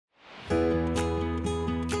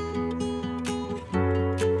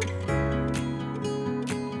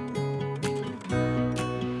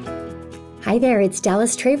Hi there, it's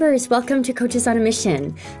Dallas Travers. Welcome to Coaches on a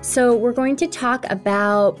Mission. So we're going to talk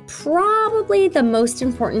about probably the most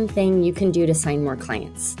important thing you can do to sign more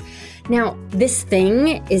clients. Now, this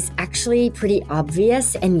thing is actually pretty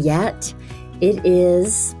obvious, and yet it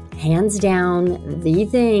is hands down the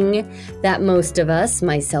thing that most of us,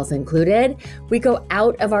 myself included, we go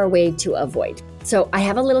out of our way to avoid. So I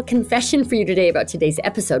have a little confession for you today about today's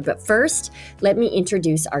episode, but first, let me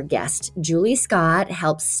introduce our guest. Julie Scott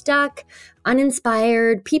helps stuck,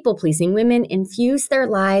 uninspired, people-pleasing women infuse their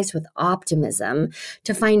lives with optimism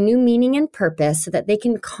to find new meaning and purpose so that they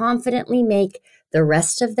can confidently make the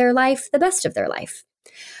rest of their life the best of their life.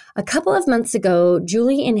 A couple of months ago,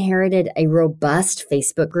 Julie inherited a robust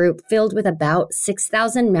Facebook group filled with about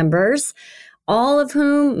 6,000 members, all of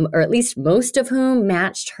whom, or at least most of whom,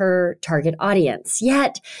 matched her target audience.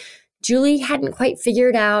 Yet, Julie hadn't quite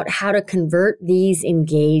figured out how to convert these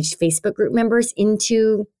engaged Facebook group members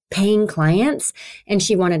into paying clients, and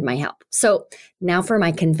she wanted my help. So now for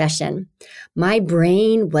my confession. My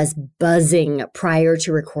brain was buzzing prior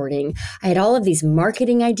to recording. I had all of these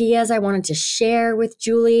marketing ideas I wanted to share with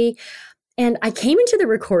Julie, and I came into the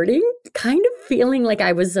recording kind of feeling like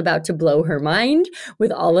I was about to blow her mind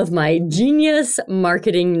with all of my genius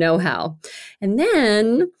marketing know-how. And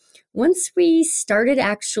then once we started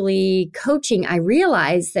actually coaching, I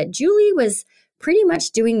realized that Julie was pretty much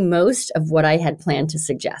doing most of what I had planned to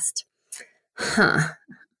suggest.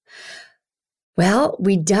 Well,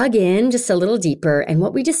 we dug in just a little deeper, and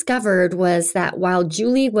what we discovered was that while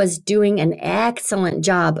Julie was doing an excellent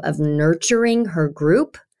job of nurturing her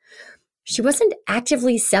group, she wasn't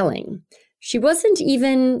actively selling. She wasn't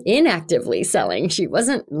even inactively selling. She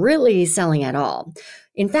wasn't really selling at all.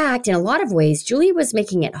 In fact, in a lot of ways, Julie was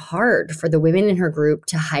making it hard for the women in her group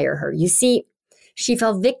to hire her. You see, she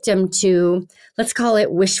fell victim to, let's call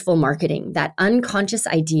it wishful marketing, that unconscious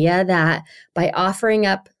idea that by offering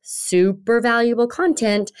up super valuable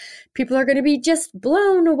content, people are going to be just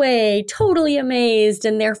blown away, totally amazed,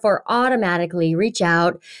 and therefore automatically reach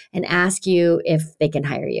out and ask you if they can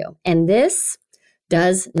hire you. And this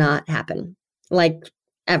does not happen, like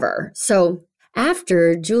ever. So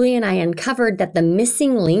after Julie and I uncovered that the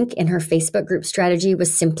missing link in her Facebook group strategy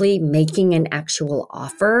was simply making an actual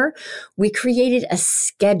offer, we created a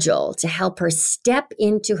schedule to help her step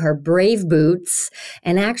into her brave boots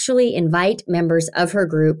and actually invite members of her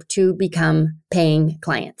group to become paying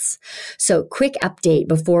clients. So quick update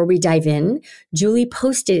before we dive in. Julie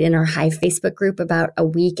posted in our Hive Facebook group about a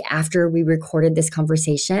week after we recorded this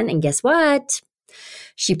conversation. And guess what?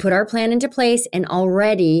 She put our plan into place and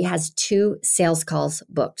already has 2 sales calls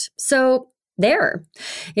booked. So there.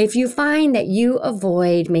 If you find that you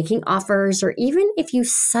avoid making offers, or even if you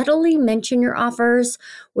subtly mention your offers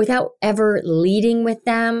without ever leading with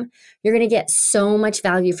them, you're going to get so much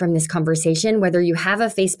value from this conversation, whether you have a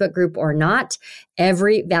Facebook group or not.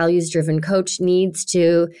 Every values-driven coach needs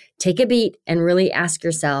to take a beat and really ask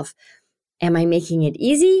yourself, am I making it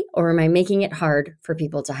easy or am I making it hard for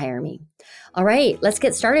people to hire me? All right, let's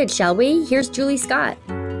get started, shall we? Here's Julie Scott.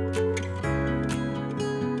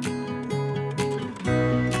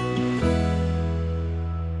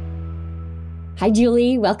 Hi,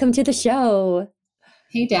 Julie. Welcome to the show.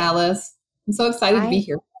 Hey, Dallas. I'm so excited to be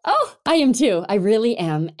here. Oh, I am too. I really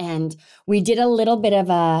am. And we did a little bit of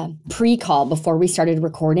a pre-call before we started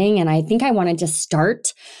recording. And I think I wanted to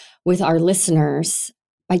start with our listeners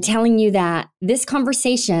by telling you that this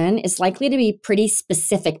conversation is likely to be pretty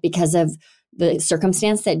specific because of the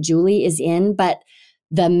circumstance that Julie is in, but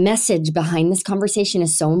the message behind this conversation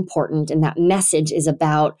is so important, and that message is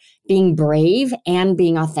about being brave and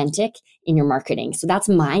being authentic in your marketing. So that's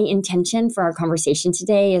my intention for our conversation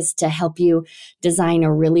today, is to help you design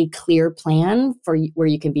a really clear plan for where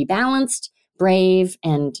you can be balanced, brave,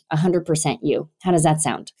 and 100% you. How does that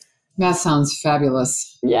sound? That sounds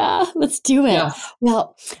fabulous. Yeah, let's do it. Yeah.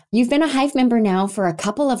 Well, you've been a Hive member now for a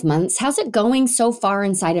couple of months. How's it going so far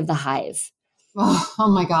inside of the Hive? Oh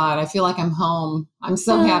my God. I feel like I'm home. I'm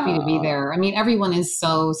so happy to be there. I mean, everyone is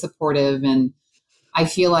so supportive, and I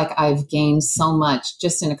feel like I've gained so much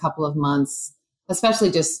just in a couple of months, especially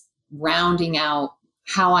just rounding out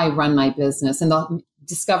how I run my business and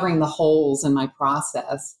discovering the holes in my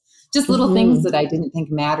process. Just little things that I didn't think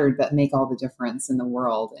mattered, but make all the difference in the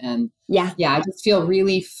world. And yeah, I just feel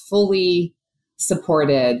really fully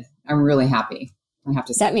supported. I'm really happy. I have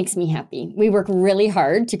to say. That makes me happy. We work really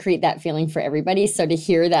hard to create that feeling for everybody. So to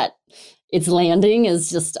hear that it's landing is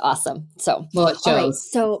just awesome. So, well, it shows. All right,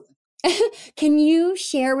 so can you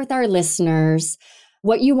share with our listeners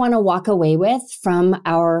what you want to walk away with from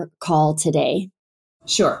our call today?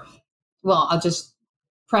 Sure. Well, I'll just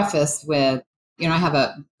preface with, I have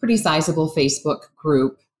a pretty sizable Facebook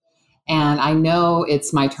group, and I know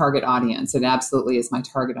it's my target audience. It absolutely is my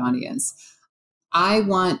target audience. I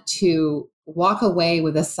want to walk away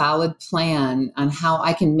with a solid plan on how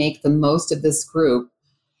I can make the most of this group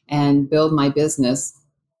and build my business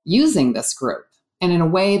using this group, and in a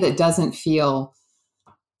way that doesn't feel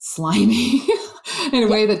slimy, in a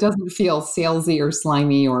way that doesn't feel salesy or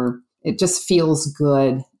slimy, or it just feels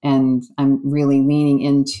good. And I'm really leaning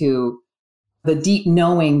into the deep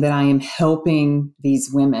knowing that I am helping these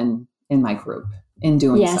women in my group in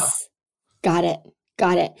doing so. Yes. Got it.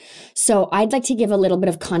 Got it. So I'd like to give a little bit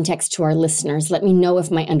of context to our listeners. Let me know if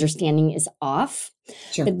my understanding is off.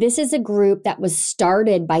 Sure. But this is a group that was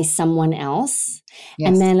started by someone else. Yes.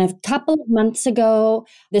 And then a couple of months ago,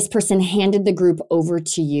 this person handed the group over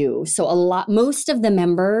to you. So most of the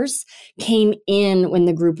members came in when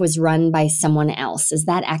the group was run by someone else. Is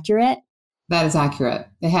that accurate? That is accurate.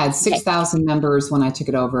 It had 6,000 members when I took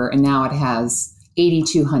it over, and now it has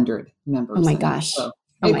 8,200 members. Oh my gosh. So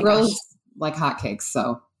it grows like hotcakes.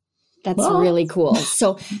 So that's really cool.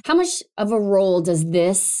 So how much of a role does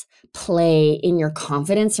this play in your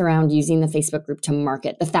confidence around using the Facebook group to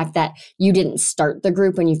market? The fact that you didn't start the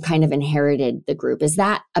group and you've kind of inherited the group, is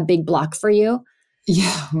that a big block for you?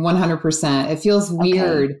 Yeah, 100%. It feels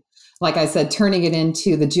weird. Like I said, turning it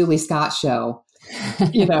into the Julie Scott show,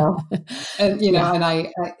 and, and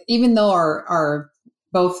I even though our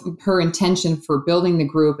both her intention for building the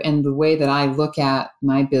group and the way that I look at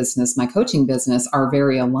my business, my coaching business, are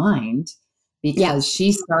very aligned, because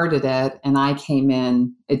she started it and I came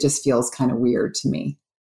in. It just feels kind of weird to me.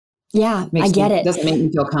 Yeah, I get it. Doesn't make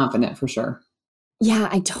me feel confident, for sure. Yeah,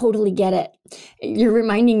 I totally get it. You're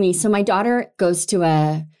reminding me. So my daughter goes to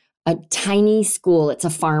a tiny school. It's a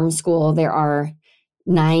farm school. There are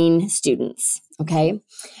 9 students. Okay.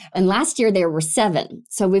 And last year there were 7.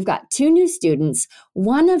 So we've got 2 new students.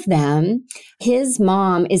 One of them, his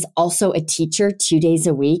mom is also a teacher 2 days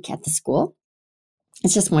a week at the school.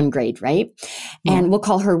 It's just 1 grade, right? Yeah. And we'll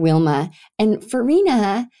call her Wilma. And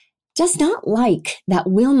Farina does not like that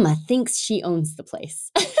Wilma thinks she owns the place.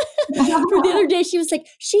 For the other day, she was like,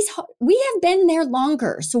 we have been there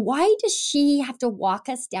longer. So why does she have to walk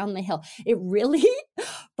us down the hill? It really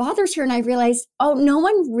bothers her. And I realized, no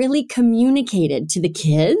one really communicated to the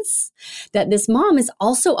kids that this mom is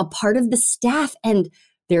also a part of the staff, and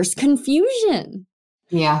there's confusion.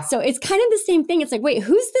 Yeah. So it's kind of the same thing. It's like, wait,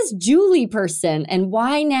 who's this Julie person? And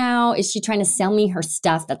why now is she trying to sell me her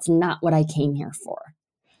stuff? That's not what I came here for.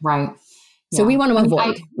 Right. So we want to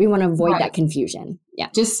avoid that confusion. Yeah.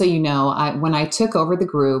 Just so you know, when I took over the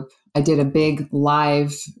group, I did a big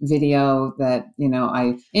live video that,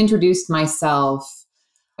 I introduced myself,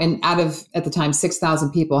 and out of, at the time,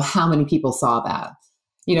 6,000 people, how many people saw that?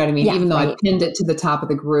 You know what I mean? Yeah, even though I pinned it to the top of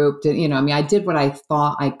the group, I did what I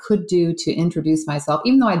thought I could do to introduce myself,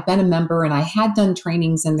 even though I'd been a member and I had done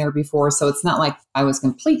trainings in there before. So it's not like I was a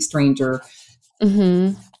complete stranger.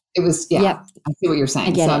 Mm-hmm. It was, I see what you're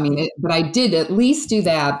saying. But I did at least do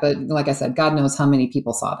that. But like I said, God knows how many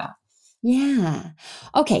people saw that. Yeah.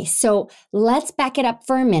 Okay. So let's back it up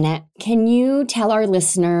for a minute. Can you tell our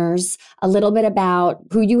listeners a little bit about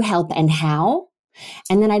who you help and how?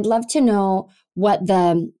 And then I'd love to know what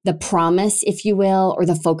the promise, if you will, or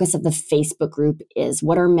the focus of the Facebook group is.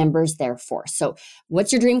 What are members there for? So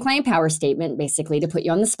what's your dream client power statement, basically, to put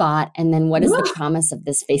you on the spot? And then what is the promise of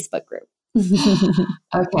this Facebook group?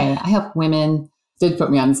 Okay. I help women. Did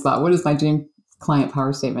put me on the spot. What is my dream client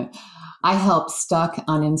power statement? I help stuck,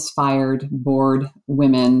 uninspired, bored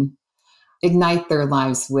women ignite their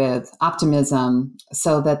lives with optimism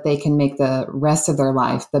so that they can make the rest of their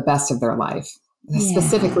life the best of their life,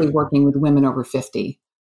 specifically working with women over 50.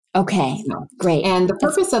 Okay, great. And the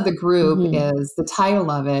purpose of the group is, the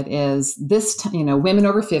title of it is women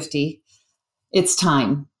over 50, it's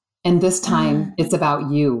time. And this time it's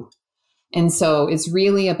about you. And so it's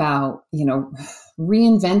really about,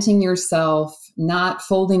 reinventing yourself, not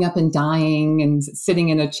folding up and dying and sitting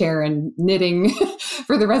in a chair and knitting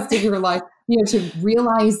for the rest of your life, to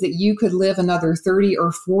realize that you could live another 30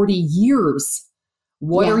 or 40 years.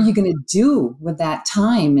 What are you going to do with that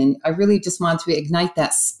time? And I really just want to ignite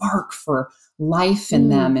that spark for life in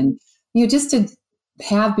them, and, just to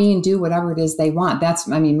have, be, and do whatever it is they want. That's,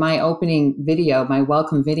 my opening video, my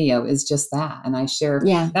welcome video is just that. And I share,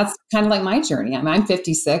 that's kind of like my journey. I'm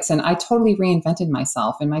 56 and I totally reinvented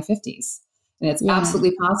myself in my 50s, and it's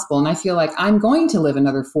absolutely possible. And I feel like I'm going to live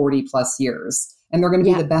another 40 plus years, and they're going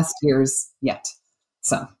to be the best years yet.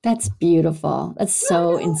 So that's beautiful. That's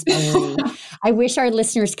so inspiring. I wish our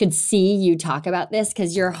listeners could see you talk about this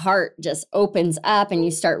because your heart just opens up and you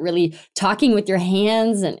start really talking with your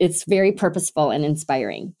hands, and it's very purposeful and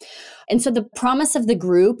inspiring. And so the promise of the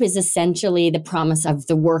group is essentially the promise of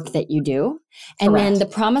the work that you do. And correct. then the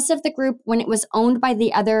promise of the group, when it was owned by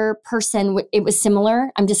the other person, it was similar.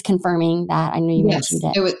 I'm just confirming that. I know you mentioned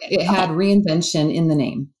it. It had reinvention in the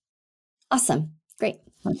name. Awesome. Great.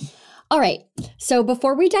 All right. So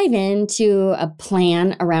before we dive into a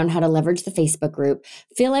plan around how to leverage the Facebook group,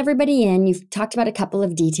 fill everybody in. You've talked about a couple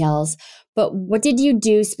of details, but what did you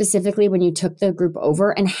do specifically when you took the group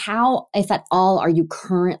over, and how, if at all, are you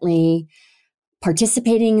currently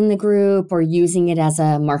participating in the group or using it as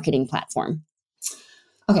a marketing platform?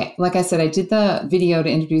 Okay. Like I said, I did the video to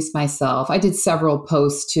introduce myself. I did several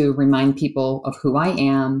posts to remind people of who I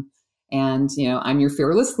am. And, I'm your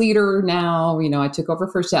fearless leader now. I took over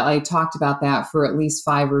for Shell. I talked about that for at least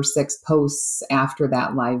 5 or 6 posts after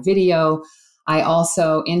that live video. I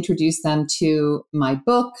also introduced them to my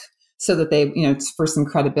book so that they, for some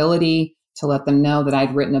credibility, to let them know that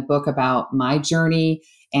I'd written a book about my journey.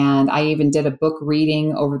 And I even did a book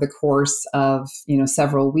reading over the course of,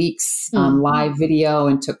 several weeks on live video,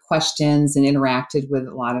 and took questions and interacted with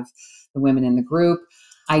a lot of the women in the group.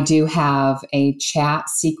 I do have a chat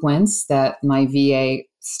sequence that my VA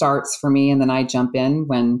starts for me, and then I jump in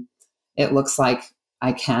when it looks like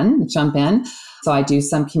I can jump in. So I do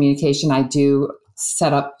some communication. I do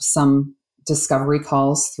set up some discovery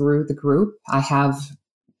calls through the group. I have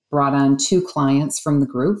brought on 2 clients from the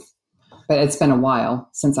group, but it's been a while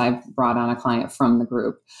since I've brought on a client from the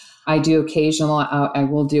group. I do I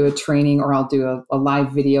will do a training, or I'll do a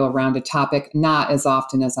live video around a topic, not as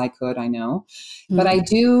often as I could, I know. Mm-hmm. But I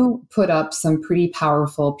do put up some pretty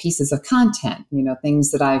powerful pieces of content,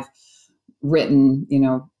 things that I've written,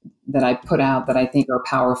 that I put out that I think are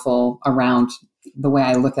powerful around the way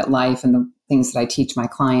I look at life and the things that I teach my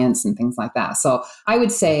clients and things like that. So I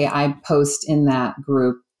would say I post in that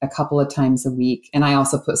group a couple of times a week. And I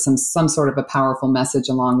also put some sort of a powerful message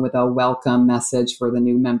along with a welcome message for the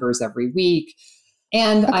new members every week.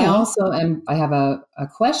 And okay. I have a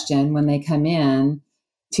question when they come in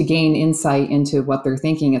to gain insight into what they're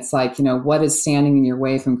thinking. It's like, what is standing in your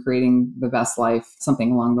way from creating the best life?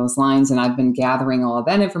 Something along those lines. And I've been gathering all of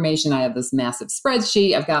that information. I have this massive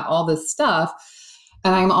spreadsheet. I've got all this stuff.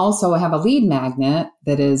 And I have a lead magnet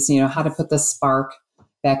that is, how to put the spark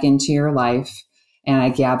back into your life. And I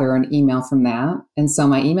gather an email from that. And so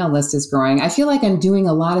my email list is growing. I feel like I'm doing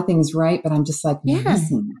a lot of things right, but I'm just like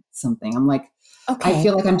missing something. I'm like, okay. I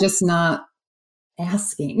feel like I'm just not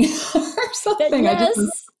asking or something. Yes.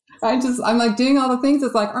 I'm like doing all the things.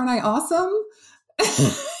 It's like, aren't I awesome?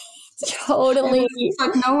 Totally. It's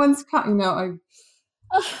like no one's, I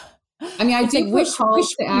do like wish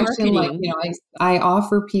to action. Like, I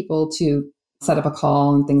offer people to set up a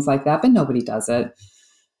call and things like that, but nobody does it.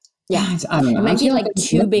 Yeah, I don't know. It might be like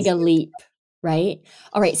too big a leap, right?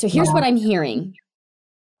 All right, so here's what I'm hearing.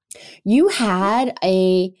 You had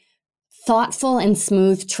a thoughtful and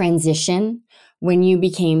smooth transition when you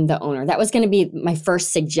became the owner. That was going to be my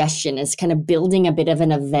first suggestion, is kind of building a bit of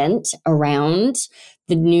an event around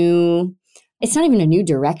the new, it's not even a new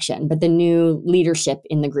direction, but the new leadership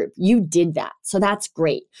in the group. You did that. So that's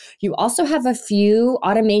great. You also have a few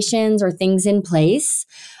automations or things in place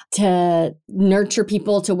to nurture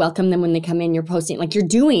people, to welcome them when they come in. You're posting, like you're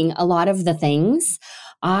doing a lot of the things.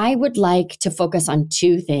 I would like to focus on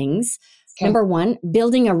 2 things. Okay. Number 1,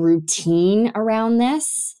 building a routine around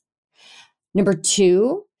this. Number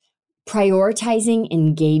 2, prioritizing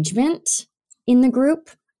engagement in the group.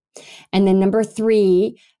 And then number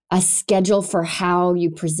 3, a schedule for how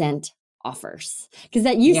you present offers. Because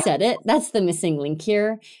that you said it, that's the missing link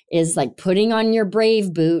here, is like putting on your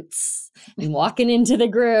brave boots and walking into the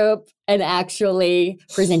group and actually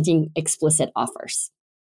presenting explicit offers.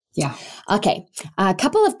 Yeah. Okay. A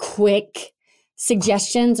couple of quick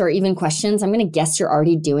suggestions or even questions. I'm going to guess you're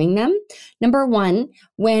already doing them. Number 1,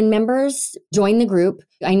 when members join the group,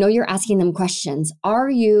 I know you're asking them questions. Are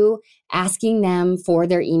you asking them for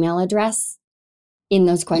their email address in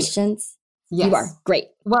those questions? Yes. You are. Great.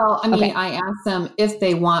 Well, I ask them if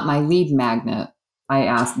they want my lead magnet. I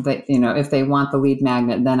ask that, if they want the lead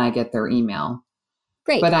magnet, then I get their email.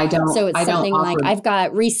 Great. But I don't. So it's something like, I've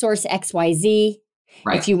got resource XYZ.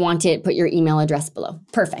 Right. If you want it, put your email address below.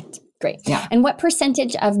 Perfect. Great. Yeah. And what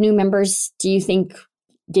percentage of new members do you think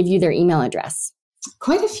give you their email address?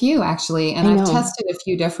 Quite a few, actually. And I've tested a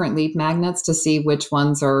few different lead magnets to see which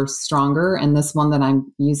ones are stronger. And this one that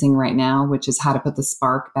I'm using right now, which is how to put the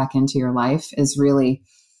spark back into your life, is really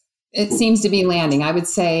It seems to be landing. I would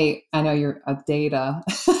say, I know you're a data.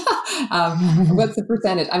 What's the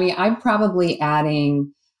percentage? I mean, I'm probably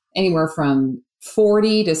adding anywhere from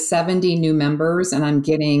 40 to 70 new members, and I'm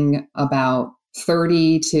getting about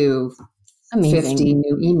 30 to Amazing. 50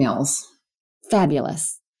 new emails.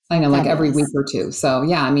 Fabulous. I know, like every week or two. So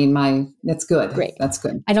yeah, I mean, that's good. Great. That's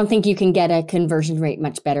good. I don't think you can get a conversion rate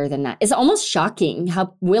much better than that. It's almost shocking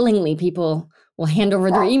how willingly people will hand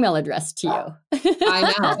over their email address to you.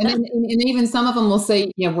 I know. And even some of them will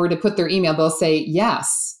say, where to put their email, they'll say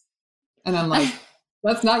yes. And I'm like,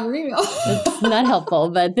 that's not your email. It's not helpful,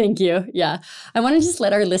 but thank you. Yeah. I want to just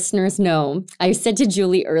let our listeners know. I said to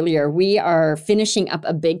Julie earlier, we are finishing up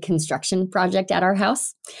a big construction project at our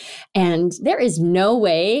house. And there is no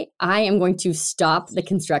way I am going to stop the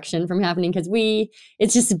construction from happening because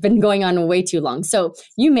it's just been going on way too long. So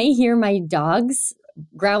you may hear my dogs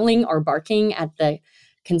growling or barking at the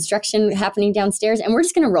construction happening downstairs, and we're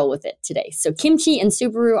just going to roll with it today. So Kimchi and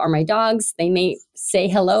Subaru are my dogs. They may say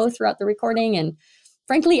hello throughout the recording, and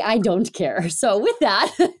frankly, I don't care. So with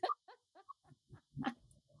that,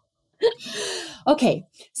 okay.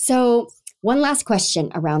 So one last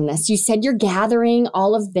question around this. You said you're gathering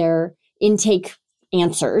all of their intake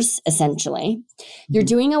answers, essentially. You're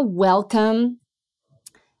doing a welcome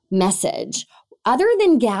message. Other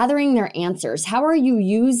than gathering their answers, how are you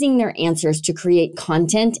using their answers to create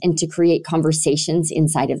content and to create conversations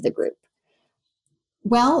inside of the group?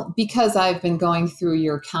 Well, because I've been going through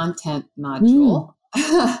your content module,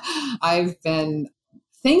 I've been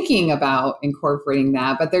thinking about incorporating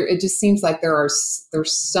that, but it just seems like there's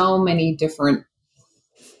so many different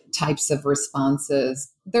types of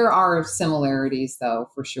responses. There are similarities, though,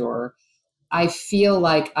 for sure. I feel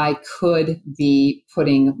like I could be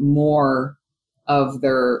putting more of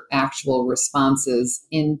their actual responses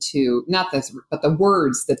into, not this, but the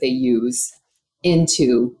words that they use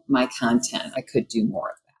into my content. I could do more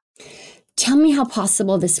of that. Tell me how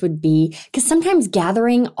possible this would be, because sometimes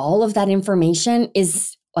gathering all of that information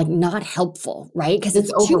is like not helpful, right? Because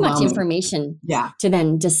it's too much information to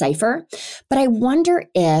then decipher. But I wonder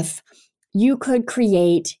if you could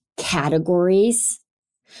create categories.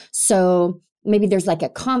 So maybe there's like a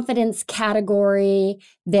confidence category,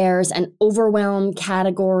 there's an overwhelm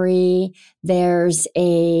category, there's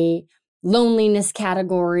a loneliness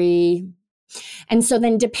category. And so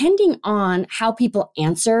then depending on how people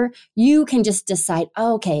answer, you can just decide,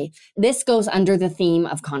 oh, okay, this goes under the theme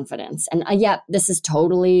of confidence. And this is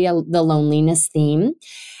totally the loneliness theme.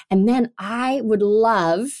 And then I would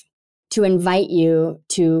love to invite you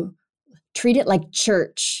to treat it like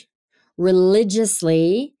church,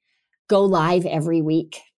 religiously go live every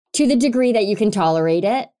week to the degree that you can tolerate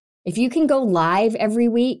it. If you can go live every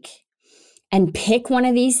week and pick one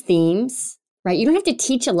of these themes, right? You don't have to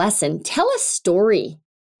teach a lesson. Tell a story.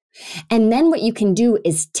 And then what you can do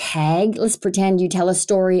is tag. Let's pretend you tell a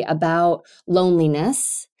story about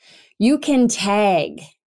loneliness. You can tag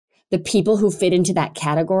the people who fit into that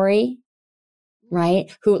category,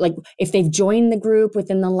 right? Who, like, if they've joined the group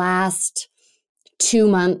within the last 2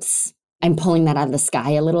 months, I'm pulling that out of the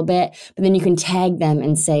sky a little bit, but then you can tag them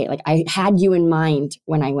and say, like, I had you in mind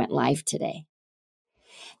when I went live today.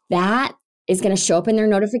 That is going to show up in their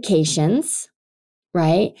notifications,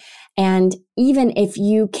 right? And even if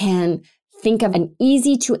you can think of an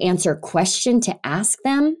easy to answer question to ask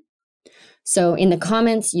them, so in the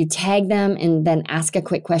comments, you tag them and then ask a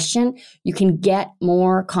quick question, you can get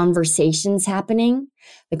more conversations happening.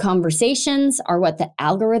 The conversations are what the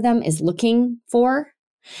algorithm is looking for.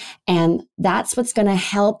 And that's what's going to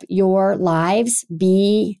help your lives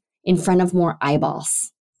be in front of more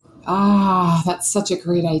eyeballs. That's such a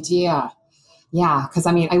great idea. Yeah, because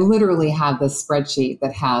I literally have this spreadsheet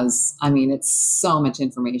that has, it's so much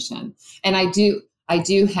information. And I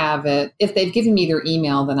do have it. If they've given me their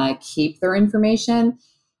email, then I keep their information.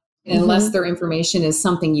 Unless their information is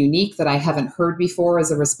something unique that I haven't heard before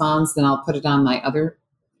as a response, then I'll put it on my other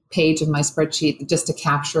page of my spreadsheet just to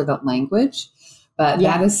capture that language. But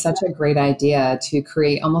that is such a great idea to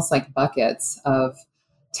create almost like buckets of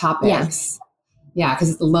topics. Yeah,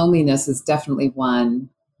 because loneliness is definitely one.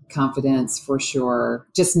 Confidence for sure.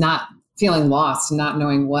 Just not feeling lost, not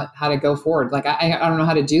knowing how to go forward. Like, I don't know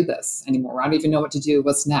how to do this anymore. I don't even know what to do.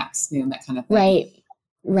 What's next? That kind of thing.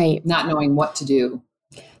 Right. Not knowing what to do.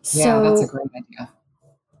 So that's a great idea.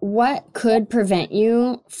 What could prevent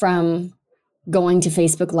you from going to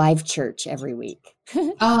Facebook Live Church every week?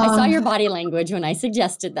 I saw your body language when I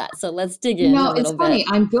suggested that. So let's dig in a little bit. It's funny.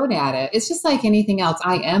 I'm good at it. It's just like anything else.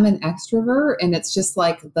 I am an extrovert, and it's just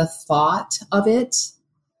like the thought of it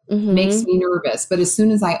makes me nervous. But as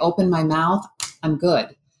soon as I open my mouth, I'm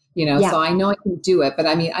good. Yeah. so I know I can do it, but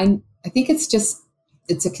I mean, I think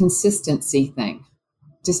it's a consistency thing,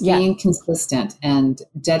 just Yeah. being consistent and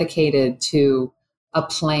dedicated to a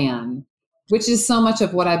plan, which is so much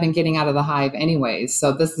of what I've been getting out of the Hive anyways.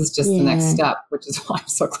 So this is just the next Yeah. step, which is why I'm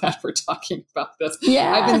so glad we're talking about this. I've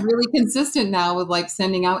Yeah. been really consistent now with like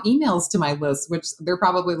sending out emails to my list, which they're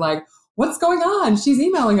probably like, what's going on? She's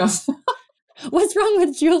emailing us. What's wrong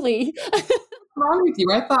with Julie? What's wrong with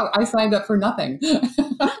you? I thought I signed up for nothing.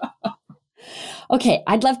 Okay,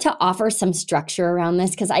 I'd love to offer some structure around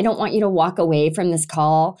this because I don't want you to walk away from this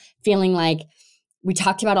call feeling like we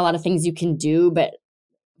talked about a lot of things you can do, but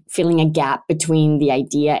feeling a gap between the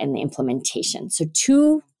idea and the implementation. So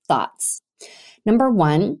 2 thoughts. Number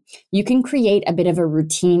 1, you can create a bit of a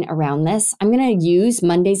routine around this. I'm going to use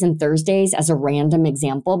Mondays and Thursdays as a random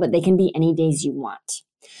example, but they can be any days you want.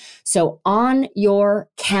 So on your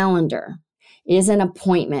calendar is an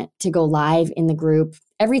appointment to go live in the group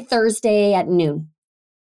every Thursday at noon.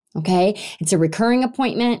 Okay. It's a recurring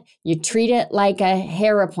appointment. You treat it like a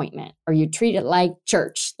hair appointment, or you treat it like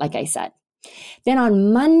church, like I said. Then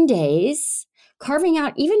on Mondays, carving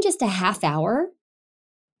out even just a half hour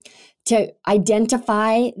to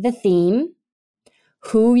identify the theme,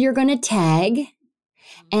 who you're going to tag,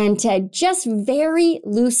 and to just very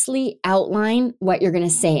loosely outline what you're going to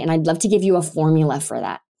say. And I'd love to give you a formula for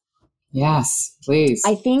that. Yes, please.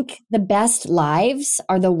 I think the best lives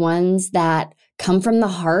are the ones that come from the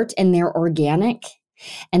heart and they're organic.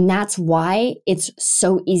 And that's why it's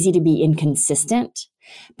so easy to be inconsistent,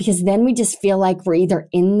 because then we just feel like we're either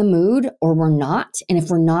in the mood or we're not. And if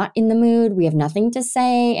we're not in the mood, we have nothing to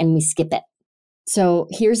say and we skip it. So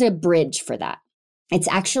here's a bridge for that. It's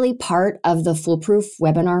actually part of the Foolproof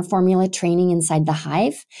webinar formula training inside the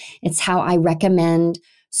Hive. It's how I recommend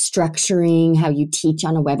structuring how you teach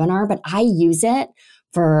on a webinar, but I use it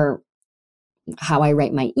for how I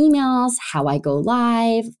write my emails, how I go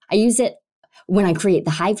live. I use it when I create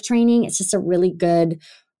the Hive training. It's just a really good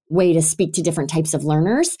way to speak to different types of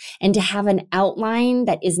learners and to have an outline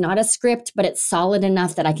that is not a script, but it's solid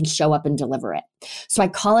enough that I can show up and deliver it. So I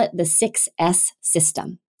call it the 6S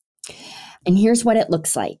system. And here's what it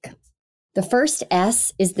looks like. The first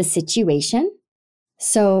S is the situation.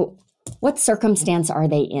 So what circumstance are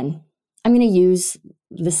they in? I'm going to use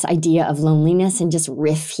this idea of loneliness and just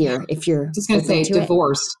riff here. If you're just going to say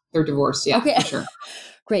divorced. They're divorced. Yeah, okay. For sure.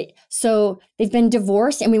 Great. So they've been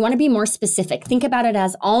divorced, and we want to be more specific. Think about it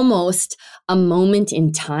as almost a moment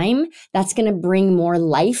in time that's going to bring more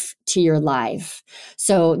life to your life.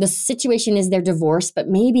 So the situation is they're divorced, but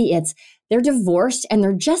maybe it's they're divorced and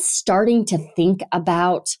they're just starting to think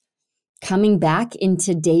about coming back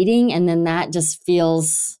into dating. And then that just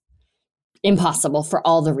feels impossible for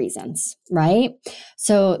all the reasons, right?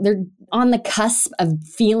 So they're on the cusp of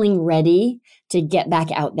feeling ready to get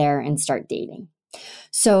back out there and start dating.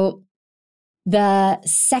 So the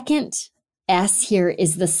second S here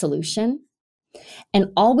is the solution.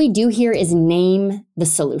 And all we do here is name the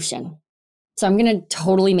solution. So I'm going to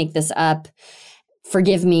totally make this up.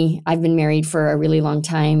 Forgive me. I've been married for a really long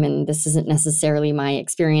time, and this isn't necessarily my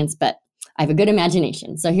experience, but I have a good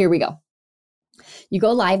imagination. So here we go. You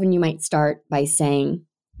go live and you might start by saying,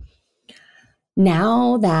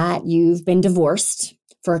 now that you've been divorced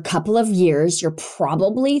for a couple of years, you're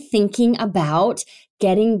probably thinking about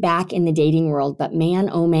getting back in the dating world, but man,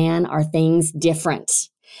 oh man, are things different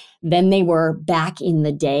than they were back in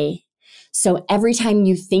the day. So every time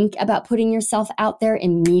you think about putting yourself out there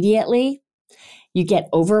immediately, you get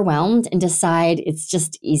overwhelmed and decide it's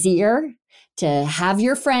just easier to have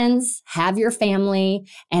your friends, have your family,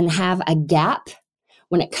 and have a gap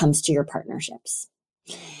when it comes to your partnerships.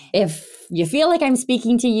 If you feel like I'm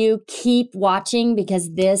speaking to you, keep watching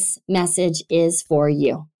because this message is for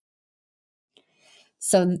you.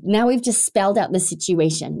 So now we've just spelled out the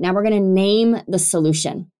situation. Now we're going to name the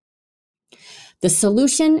solution. The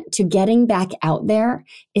solution to getting back out there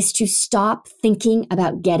is to stop thinking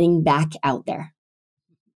about getting back out there.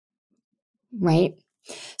 Right?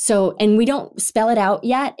 So, and we don't spell it out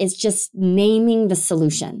yet. It's just naming the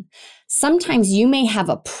solution. Sometimes you may have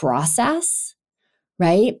a process,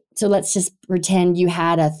 right? So let's just pretend you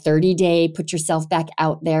had a 30-day put yourself back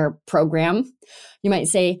out there program. You might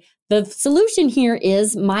say, the solution here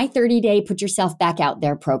is my 30-day put yourself back out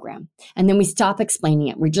there program. And then we stop explaining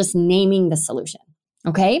it. We're just naming the solution.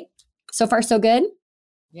 Okay? So far, so good?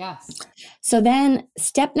 Yes. So then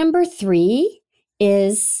step number 3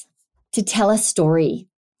 is to tell a story.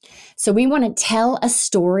 So we want to tell a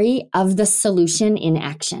story of the solution in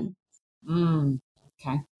action.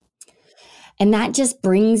 Okay. And that just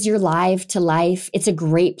brings your life to life. It's a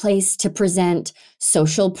great place to present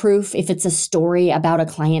social proof if it's a story about a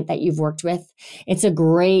client that you've worked with. It's a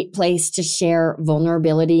great place to share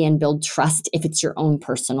vulnerability and build trust if it's your own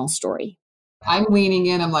personal story. I'm leaning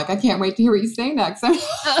in. I'm like, I can't wait to hear what you say next. I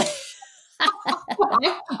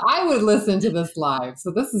would listen to this live.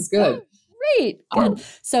 So this is good. Great. Good.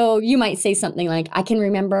 So you might say something like, I can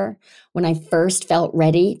remember when I first felt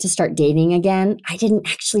ready to start dating again. I didn't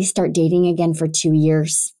actually start dating again for 2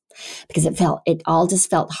 years because it all just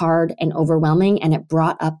felt hard and overwhelming, and it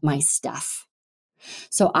brought up my stuff.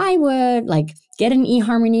 So I would get an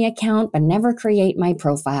eHarmony account, but never create my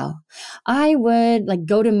profile. I would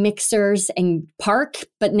go to mixers and park,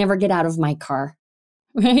 but never get out of my car.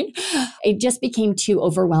 Right? It just became too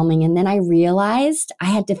overwhelming. And then I realized I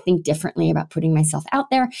had to think differently about putting myself out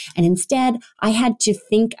there. And instead, I had to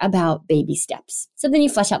think about baby steps. So then you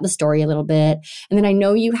flesh out the story a little bit. And then I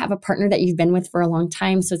know you have a partner that you've been with for a long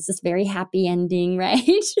time. So it's this very happy ending,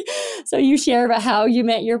 right? So you share about how you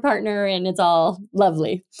met your partner and it's all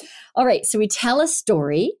lovely. All right. So we tell a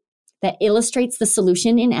story that illustrates the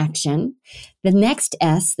solution in action. The next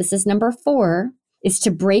S, this is number 4, is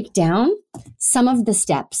to break down some of the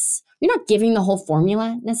steps. You're not giving the whole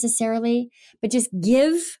formula necessarily, but just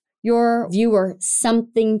give your viewer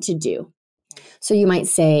something to do. So you might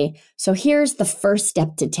say, so here's the first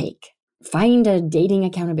step to take. Find a dating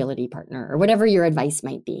accountability partner or whatever your advice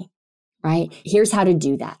might be, right? Here's how to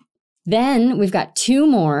do that. Then we've got 2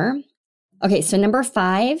 more. Okay, so number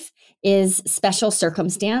 5 is special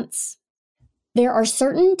circumstance. There are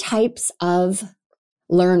certain types of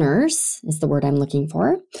learners, is the word I'm looking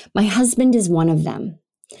for. My husband is one of them.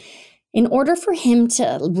 In order for him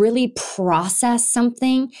to really process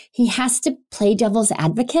something, he has to play devil's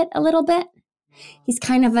advocate a little bit. He's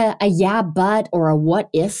kind of a yeah, but or a what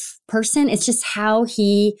if person. It's just how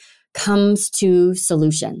he comes to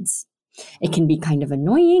solutions. It can be kind of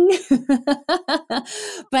annoying,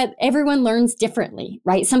 but everyone learns differently,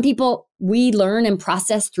 right? Some people, we learn and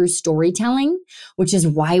process through storytelling, which is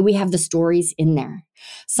why we have the stories in there.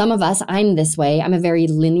 Some of us, I'm this way. I'm a very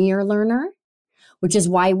linear learner, which is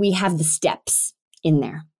why we have the steps in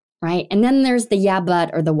there, right? And then there's the yeah,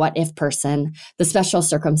 but or the what if person, the special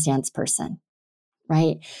circumstance person,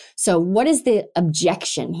 right? So what is the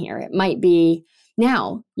objection here? It might be,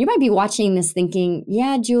 now, you might be watching this thinking,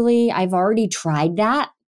 yeah, Julie, I've already tried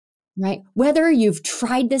that, right? Whether you've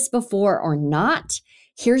tried this before or not,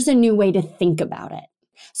 here's a new way to think about it.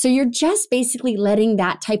 So you're just basically letting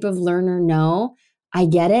that type of learner know, I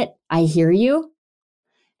get it, I hear you,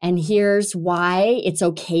 and here's why it's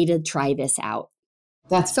okay to try this out.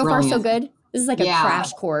 That's so brilliant. Far, so good. This is like a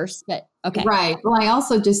crash course, but okay. Right. Well, I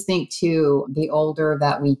also just think too, the older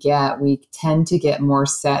that we get, we tend to get more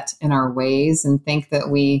set in our ways and think that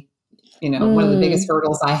we, one of the biggest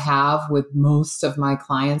hurdles I have with most of my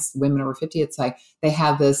clients, women over 50, it's like they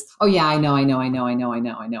have this, oh yeah, I know.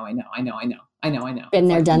 Been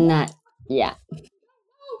there, done that. Yeah.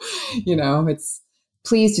 It's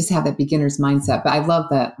please just have that beginner's mindset. But I love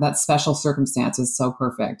that special circumstance is so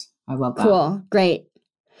perfect. I love that. Cool. Great.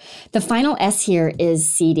 The final S here is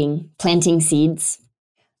seeding, planting seeds.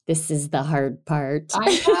 This is the hard part.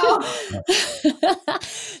 I know.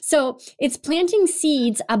 So it's planting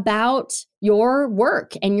seeds about your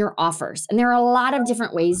work and your offers. And there are a lot of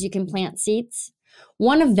different ways you can plant seeds.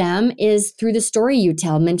 One of them is through the story you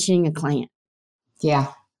tell, mentioning a client.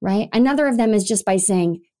 Yeah. Right? Another of them is just by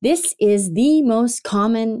saying, this is the most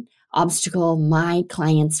common obstacle my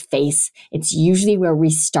clients face. It's usually where we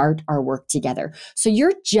start our work together. So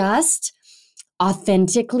you're just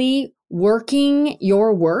authentically working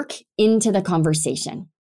your work into the conversation.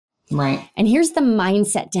 Right. And here's the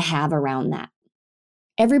mindset to have around that.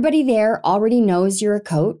 Everybody there already knows you're a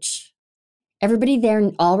coach. Everybody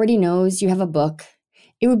there already knows you have a book.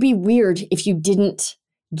 It would be weird if you didn't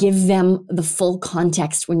give them the full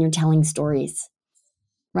context when you're telling stories.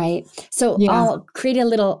 Right? So I'll create a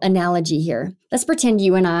little analogy here. Let's pretend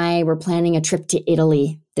you and I were planning a trip to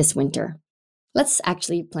Italy this winter. Let's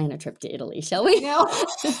actually plan a trip to Italy, shall we? No.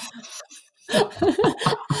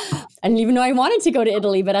 I didn't even know I wanted to go to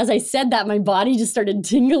Italy, but as I said that, my body just started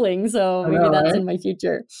tingling. So maybe that's in my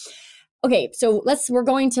future. Okay, so we're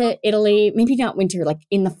going to Italy, maybe not winter, like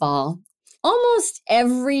in the fall. Almost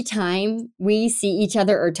every time we see each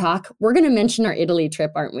other or talk, we're going to mention our Italy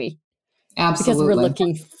trip, aren't we? Absolutely. Because we're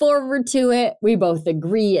looking forward to it. We both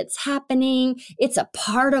agree it's happening. It's a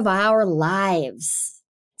part of our lives.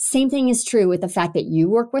 Same thing is true with the fact that you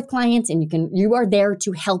work with clients and you are there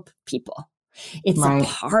to help people. It's a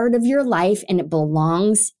part of your life and it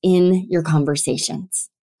belongs in your conversations.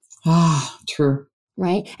 Ah, true.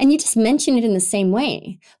 right? And you just mention it in the same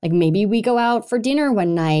way. Like maybe we go out for dinner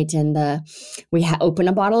one night and we open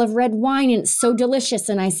a bottle of red wine and it's so delicious.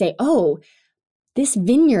 And I say, oh, this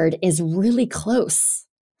vineyard is really close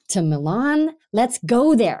to Milan. Let's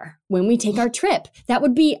go there when we take our trip. That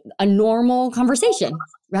would be a normal conversation,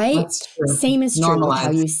 right? That's true. Same is true with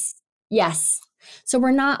how you, yes. So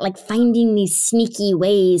we're not like finding these sneaky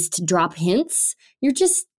ways to drop hints. You're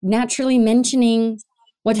just naturally mentioning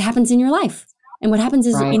what happens in your life. And what happens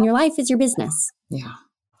is in your life is your business. Yeah,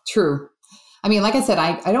 true. I mean, like I said,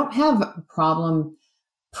 I don't have a problem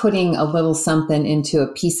putting a little something into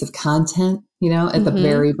a piece of content, at the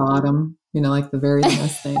very bottom, like the very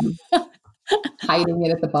last thing, hiding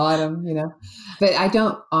it at the bottom, but I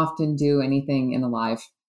don't often do anything in a live.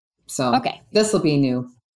 So this will be new.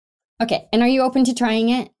 Okay. And are you open to trying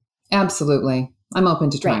it? Absolutely. I'm open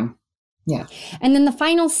to trying. Right. Yeah. And then the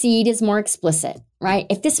final seed is more explicit, right?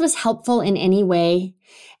 If this was helpful in any way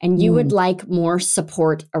and you would like more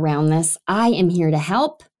support around this, I am here to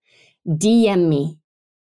help. DM me.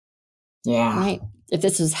 Yeah. Right. If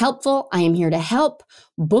this was helpful, I am here to help.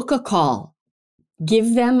 Book a call.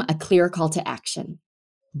 Give them a clear call to action.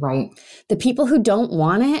 Right. The people who don't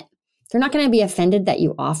want it, they're not going to be offended that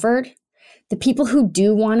you offered. The people who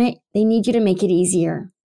do want it, they need you to make it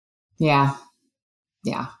easier. Yeah.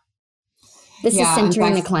 Yeah. This is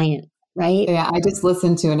centering the client, right? Yeah. I just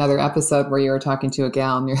listened to another episode where you were talking to a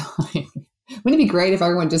gal and you're like, wouldn't it be great if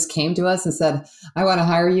everyone just came to us and said, I want to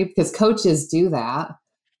hire you? Because coaches do that.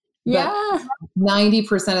 Yeah. But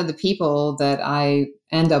 90% of the people that I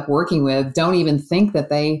end up working with don't even think that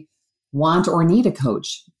they want or need a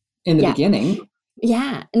coach in the beginning.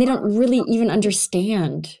 Yeah. And they don't really even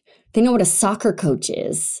understand. They know what a soccer coach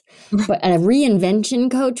is, but a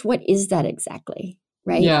reinvention coach, what is that exactly?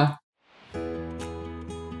 Right? Yeah.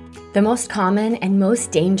 The most common and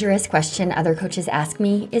most dangerous question other coaches ask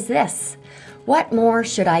me is this: what more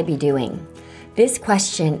should I be doing? This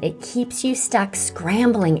question, it keeps you stuck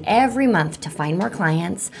scrambling every month to find more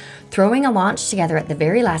clients, throwing a launch together at the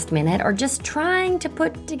very last minute, or just trying to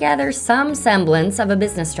put together some semblance of a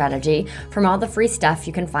business strategy from all the free stuff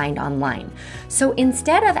you can find online. So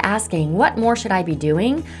instead of asking, what more should I be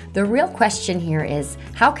doing? The real question here is,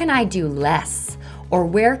 how can I do less? Or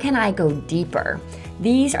where can I go deeper?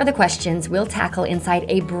 These are the questions we'll tackle inside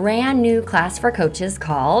a brand new class for coaches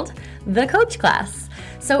called The Coach Class.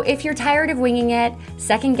 So if you're tired of winging it,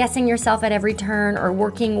 second guessing yourself at every turn, or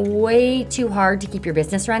working way too hard to keep your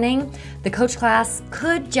business running, the Coach Class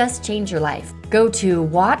could just change your life. Go to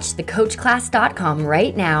watchthecoachclass.com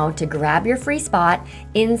right now to grab your free spot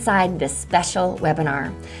inside this special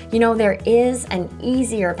webinar. There is an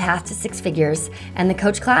easier path to six figures, and the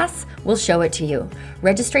Coach Class will show it to you.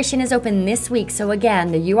 Registration is open this week, so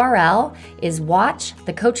again, the URL is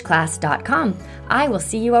watchthecoachclass.com. I will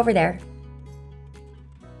see you over there.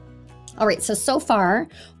 All right, so far,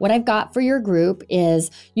 what I've got for your group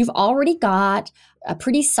is you've already got a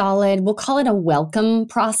pretty solid, we'll call it a welcome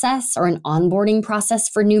process or an onboarding process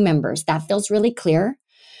for new members. That feels really clear.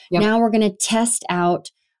 Yep. Now we're going to test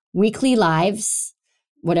out weekly lives,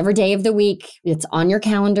 whatever day of the week it's on your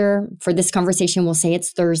calendar. For this conversation, we'll say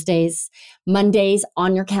it's Thursdays. Mondays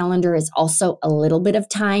on your calendar is also a little bit of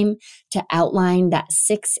time to outline that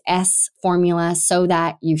 6S formula so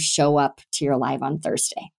that you show up to your live on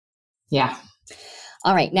Thursday. Yeah.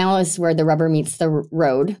 All right. Now is where the rubber meets the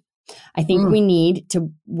road. I think we need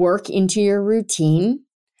to work into your routine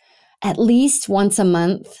at least once a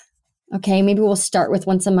month. Okay. Maybe we'll start with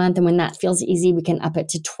once a month. And when that feels easy, we can up it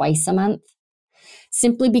to twice a month.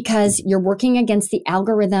 Simply because you're working against the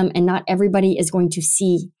algorithm and not everybody is going to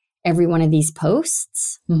see every one of these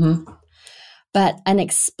posts. Mm-hmm. But an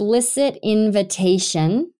explicit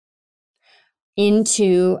invitation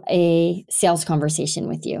into a sales conversation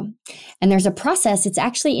with you. And there's a process. It's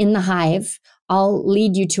actually in the Hive. I'll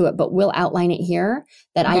lead you to it, but we'll outline it here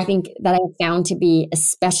that I think that I found to be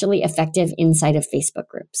especially effective inside of Facebook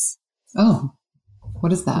groups. Oh,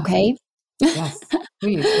 what is that? Okay. Yes,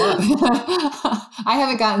 please. I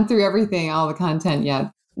haven't gotten through all the content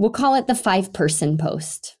yet. We'll call it the 5-person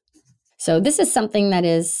post. So this is something that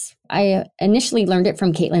I initially learned it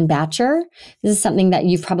from Caitlin Batcher. This is something that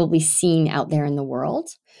you've probably seen out there in the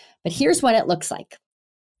world. But here's what it looks like.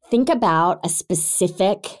 Think about a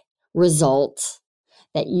specific result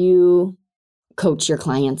that you coach your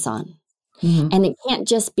clients on. Mm-hmm. And it can't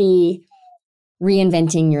just be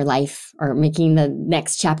reinventing your life or making the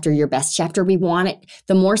next chapter your best chapter. We want it.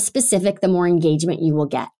 The more specific, the more engagement you will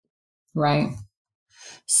get. Right.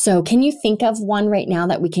 So can you think of one right now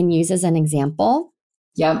that we can use as an example?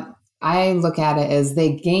 Yep. I look at it as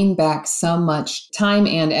they gain back so much time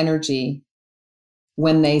and energy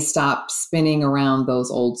when they stop spinning around those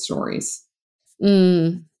old stories.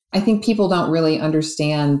 Mm. I think people don't really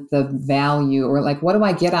understand the value, or like, what do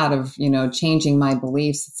I get out of, changing my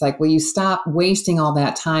beliefs? It's like, well, you stop wasting all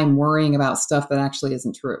that time worrying about stuff that actually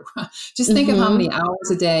isn't true. Just think of how many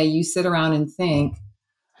hours a day you sit around and think,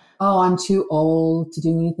 oh, I'm too old to do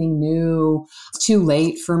anything new. It's too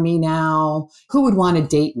late for me now. Who would want to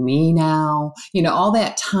date me now? All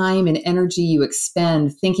that time and energy you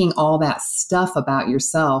expend thinking all that stuff about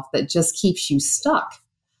yourself that just keeps you stuck.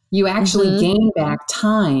 You actually gain back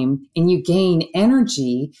time and you gain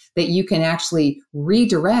energy that you can actually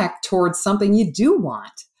redirect towards something you do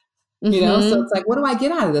want. So it's like, what do I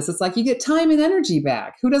get out of this? It's like you get time and energy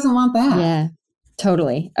back. Who doesn't want that? Yeah,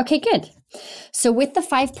 totally. Okay, good. So with the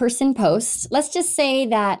 5-person post, let's just say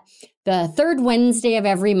that the third Wednesday of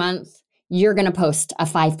every month, you're going to post a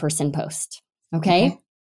 5-person post. Okay.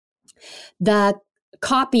 The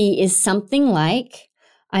copy is something like,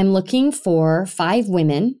 I'm looking for 5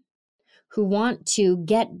 women who want to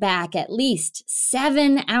get back at least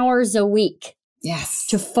 7 hours a week. Yes.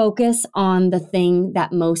 To focus on the thing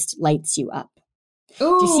that most lights you up.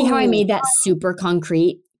 Ooh. Do you see how I made that super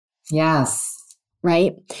concrete? Yes.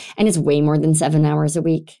 Right? And it's way more than 7 hours a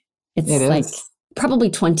week. It like is. Probably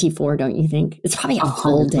 24, don't you think? It's probably a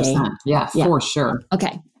whole day. Yeah, for sure.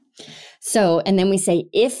 Okay. So, and then we say,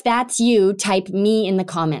 if that's you, type me in the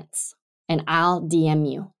comments and I'll DM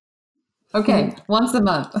you. Okay. Once a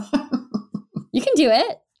month. You can do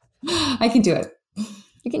it. I can do it.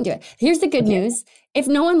 You can do it. Here's the good news. If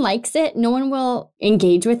no one likes it, no one will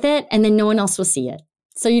engage with it, and then no one else will see it.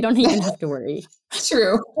 So you don't even have to worry.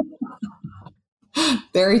 True.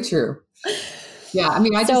 Very true. Yeah. I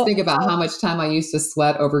mean, I just think about how much time I used to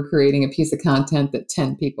sweat over creating a piece of content that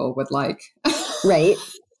 10 people would like. Right.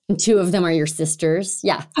 And 2 of them are your sisters.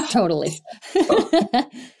 Yeah, totally.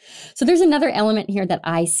 So there's another element here that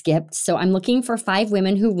I skipped. So I'm looking for 5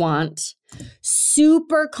 women who want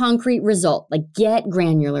super concrete result, like get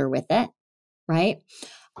granular with it, right?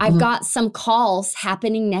 I've got some calls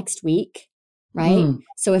happening next week, right?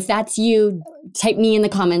 So if that's you, type me in the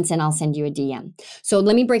comments and I'll send you a DM. So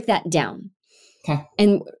let me break that down. Okay.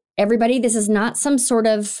 And everybody, this is not some sort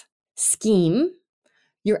of scheme.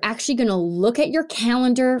 You're actually going to look at your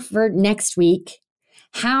calendar for next week.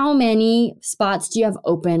 How many spots do you have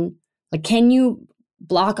open? Like, can you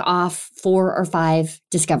block off 4 or 5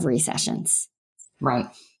 discovery sessions? Right.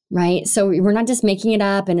 Right. So we're not just making it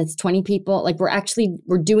up and it's 20 people. Like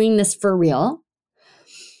we're doing this for real,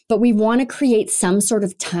 but we want to create some sort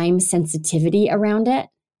of time sensitivity around it.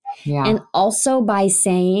 Yeah. And also by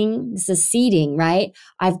saying, this is seeding, right?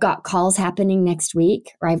 I've got calls happening next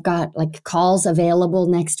week, or I've got like calls available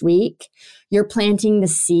next week. You're planting the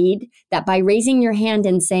seed that by raising your hand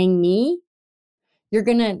and saying me, you're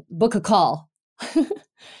going to book a call.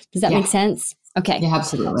 Does that make sense? Okay. Yeah,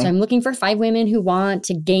 absolutely. So I'm looking for 5 women who want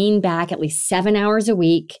to gain back at least 7 hours a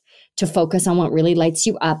week to focus on what really lights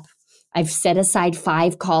you up. I've set aside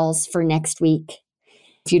 5 calls for next week.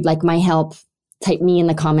 If you'd like my help, type me in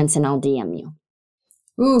the comments and I'll DM you.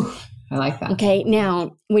 Ooh, I like that. Okay.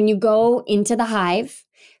 Now, when you go into the Hive,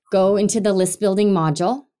 go into the list building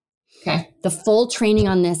module. Okay. The full training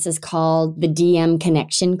on this is called the DM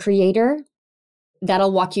Connection Creator.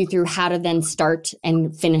 That'll walk you through how to then start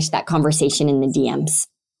and finish that conversation in the DMs.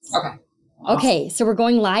 Okay. Awesome. Okay. So we're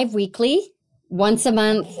going live weekly. Once a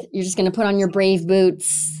month, you're just going to put on your brave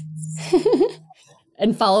boots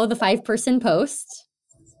and follow the 5-person post,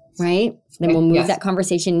 right? Then we'll move that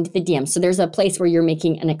conversation into the DM. So there's a place where you're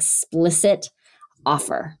making an explicit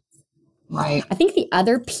offer. Right. I think the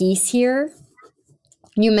other piece here,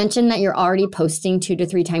 you mentioned that you're already posting 2 to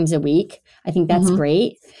 3 times a week. I think that's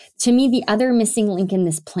great. To me, the other missing link in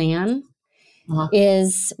this plan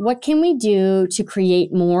is what can we do to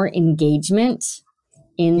create more engagement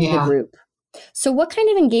in the group? So what kind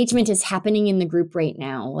of engagement is happening in the group right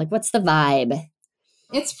now? Like, what's the vibe?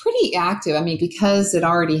 It's pretty active. I mean, because it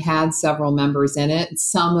already had several members in it,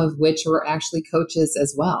 some of which were actually coaches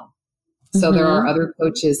as well. So there are other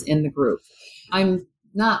coaches in the group. I'm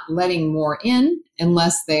not letting more in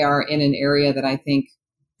unless they are in an area that I think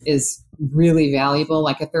is really valuable.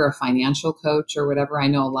 Like if they're a financial coach or whatever, I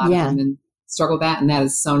know a lot of women struggle with that. And that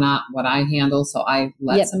is so not what I handle. So I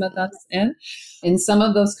let some of that in. And some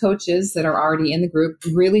of those coaches that are already in the group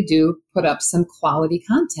really do put up some quality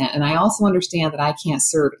content. And I also understand that I can't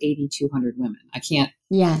serve 8,200 women. I can't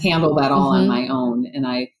handle that all on my own. And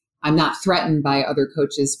I'm not threatened by other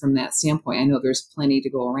coaches from that standpoint. I know there's plenty to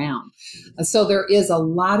go around. So there is a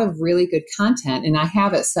lot of really good content, and I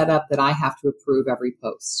have it set up that I have to approve every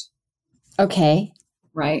post. Okay.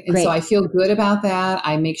 Right. And Great. so I feel good about that.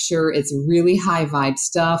 I make sure it's really high vibe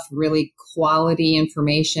stuff, really quality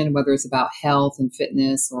information, whether it's about health and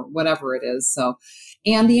fitness or whatever it is. So,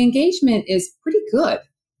 and the engagement is pretty good.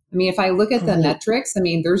 I mean, if I look at the Great. metrics, I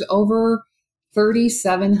mean, there's over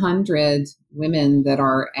 3,700 women that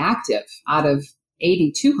are active out of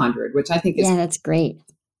 8,200, which I think is that's great.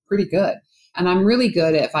 pretty good. And I'm really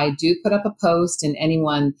good if I do put up a post and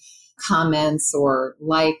anyone comments or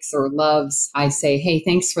likes or loves, I say, hey,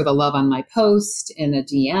 thanks for the love on my post. In a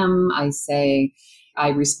DM, I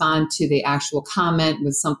respond to the actual comment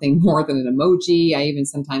with something more than an emoji. I even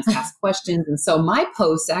sometimes ask questions. And so my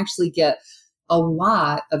posts actually get a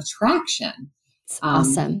lot of traction. It's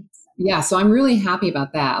awesome. Yeah. So I'm really happy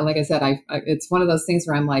about that. Like I said, it's one of those things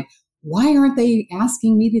where I'm like, why aren't they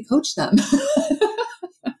asking me to coach them?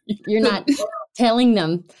 You're not telling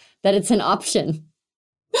them that it's an option.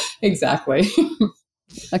 Exactly.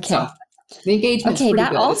 Okay. So, the engagement's pretty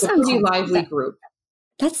that good. all It's a sounds pretty lively group.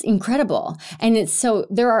 That's incredible. And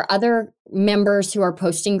there are other members who are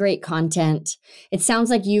posting great content. It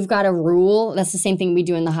sounds like you've got a rule. That's the same thing we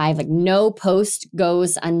do in the Hive. Like no post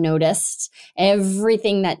goes unnoticed.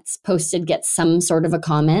 Everything that's posted gets some sort of a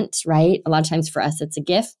comment, right? A lot of times for us, it's a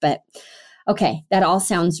GIF, but okay, that all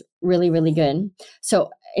sounds really, really good.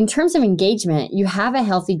 So in terms of engagement, you have a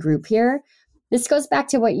healthy group here. This goes back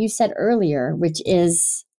to what you said earlier, which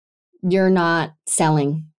is you're not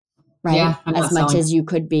selling, right? Yeah, as much as you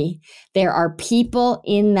could be. There are people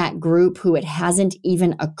in that group who it hasn't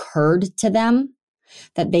even occurred to them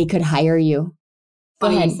that they could hire you.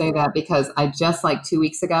 Funny you say that because I just like 2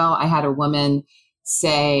 weeks ago, I had a woman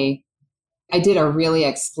say, I did a really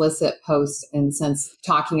explicit post in the sense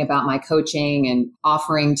talking about my coaching and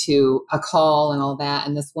offering to a call and all that.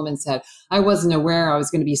 And this woman said, I wasn't aware I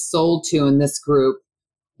was going to be sold to in this group,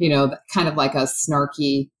 kind of like a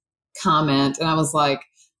snarky comment. And I was like,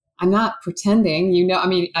 I'm not pretending, I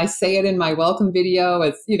mean, I say it in my welcome video.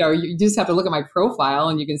 It's, you just have to look at my profile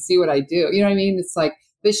and you can see what I do. You know what I mean? It's like,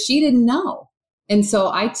 but she didn't know. And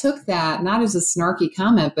so I took that not as a snarky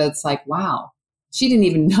comment, but it's like, wow, she didn't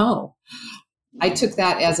even know. I took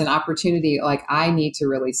that as an opportunity, like I need to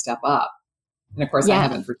really step up. And of course I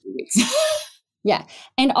haven't for 2 weeks. Yeah.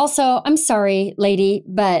 And also, I'm sorry, lady,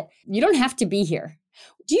 but you don't have to be here.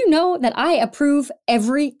 Do you know that I approve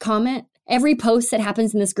every comment, every post that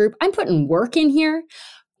happens in this group? I'm putting work in here.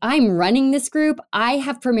 I'm running this group. I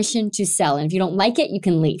have permission to sell. And if you don't like it, you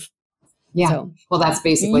can leave. Yeah. So, well, that's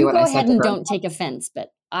basically what I said. You go ahead and don't take offense, but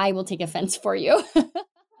I will take offense for you.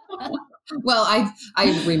 Well,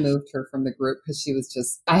 I removed her from the group because she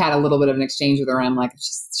was I had a little bit of an exchange with her. And I'm like,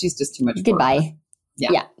 she's just too much. Goodbye.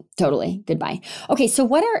 Yeah, totally. Goodbye. Okay. So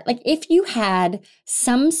if you had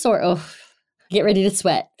some sort of, get ready to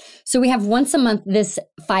sweat. So we have once a month, this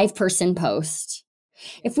 5-person post.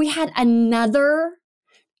 If we had another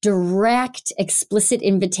direct, explicit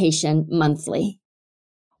invitation monthly,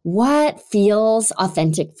 what feels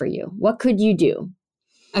authentic for you? What could you do?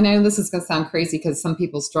 I know this is going to sound crazy because some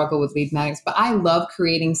people struggle with lead magnets, but I love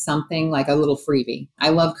creating something like a little freebie. I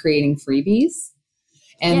love creating freebies.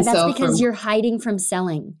 And that's because you're hiding from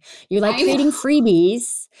selling. You like creating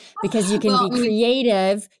freebies because you can be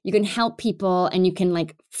creative, you can help people, and you can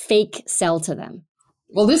like fake sell to them.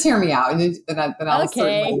 Well, just hear me out, and I'll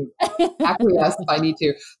certainly acquiesce if I need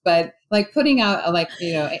to. But like putting out,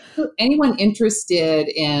 anyone interested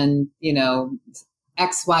in,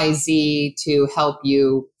 XYZ to help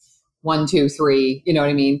you 1, 2, 3, you know what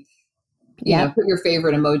I mean? Put your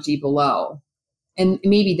favorite emoji below. And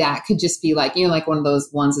maybe that could just be like, like one of those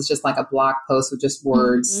ones that's just like a blog post with just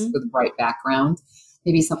words with a bright background.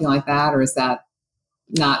 Maybe something like that, or is that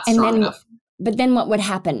not strong enough? But then what would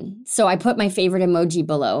happen? So I put my favorite emoji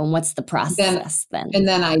below, and what's the process then? And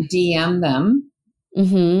then I DM them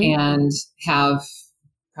and have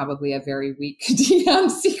probably a very weak DM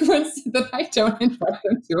sequence that I don't invite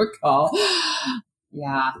them to a call.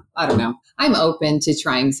 Yeah, I don't know. I'm open to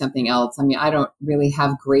trying something else. I mean, I don't really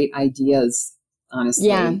have great ideas,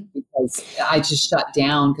 honestly, because I just shut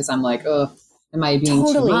down because I'm like, oh, am I being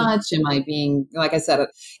too much? Am I being, like I said,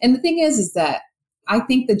 and the thing is that I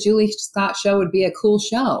think the Julie Scott show would be a cool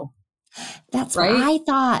show. That's what I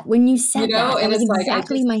thought when you said that. That was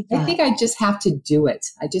exactly my thought. I think I just have to do it.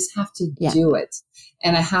 I just have to do it.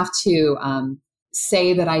 And I have to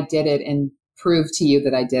say that I did it and prove to you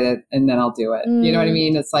that I did it, and then I'll do it. You know what I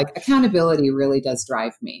mean? It's like accountability really does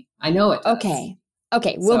drive me. I know it does.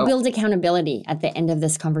 Okay. We'll build accountability at the end of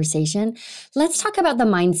this conversation. Let's talk about the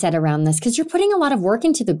mindset around this, because you're putting a lot of work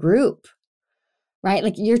into the group, right?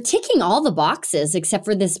 Like you're ticking all the boxes except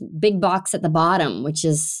for this big box at the bottom, which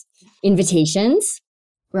is invitations.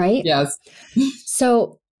 right? Yes.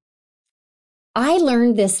 So I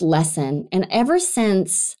learned this lesson, and ever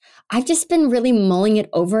since, I've just been really mulling it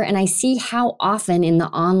over, and I see how often in the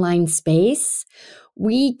online space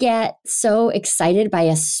we get so excited by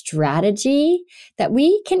a strategy that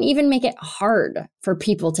we can even make it hard for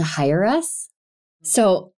people to hire us.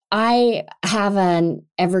 So I have an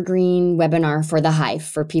evergreen webinar for the Hive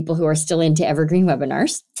for people who are still into evergreen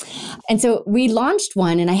webinars. And so we launched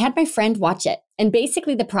one, and I had my friend watch it. And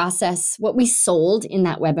basically the process, what we sold in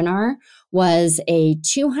that webinar was a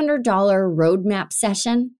 $200 roadmap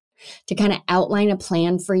session to kind of outline a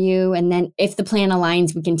plan for you. And then if the plan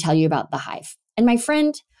aligns, we can tell you about the Hive. And my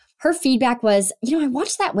friend, her feedback was, I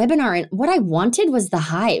watched that webinar and what I wanted was the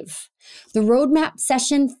Hive. The roadmap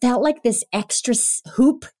session felt like this extra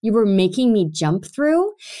hoop you were making me jump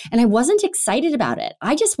through, and I wasn't excited about it.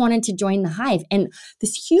 I just wanted to join the Hive. And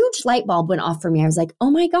this huge light bulb went off for me. I was like,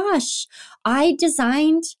 oh my gosh, I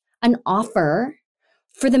designed an offer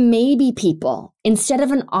for the maybe people instead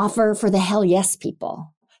of an offer for the hell yes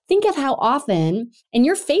people. Think of how often, and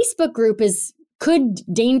your Facebook group could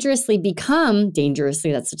dangerously,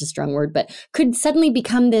 that's such a strong word, but could suddenly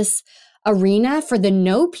become this arena for the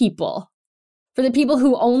no people, for the people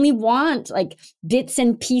who only want like bits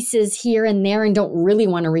and pieces here and there and don't really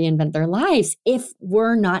want to reinvent their lives if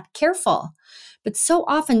we're not careful. But so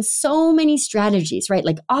often, so many strategies, right?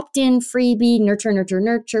 Like opt-in, freebie,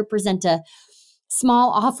 nurture, present a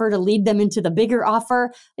small offer to lead them into the bigger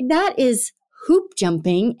offer. Like that is hoop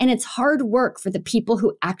jumping, and it's hard work for the people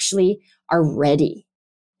who actually are ready.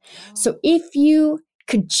 So if you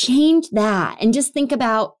could change that and just think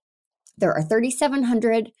about, there are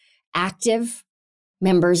 3,700 active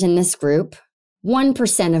members in this group.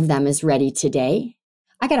 1% of them is ready today.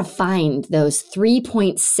 I got to find those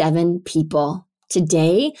 3.7 people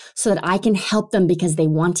today so that I can help them because they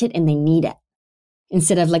want it and they need it.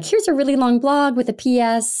 Instead of like, here's a really long blog with a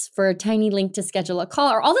PS for a tiny link to schedule a call,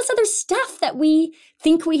 or all this other stuff that we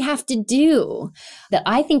think we have to do that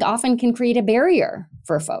I think often can create a barrier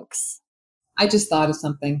for folks. I just thought of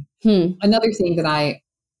something. Another thing that I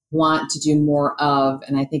want to do more of,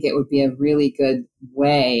 and I think it would be a really good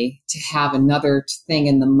way to have another thing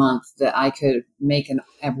in the month that I could make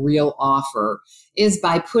a real offer, is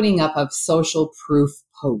by putting up a social proof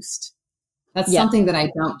post. That's something that I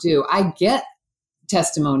don't do. I get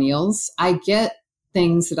testimonials, I get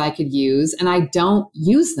things that I could use, and I don't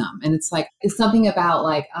use them. And it's something about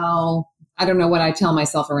like, oh, I don't know what I tell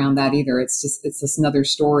myself around that either. It's just another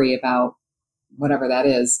story about whatever that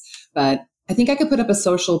is. But I think I could put up a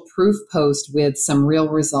social proof post with some real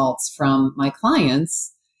results from my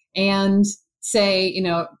clients and say,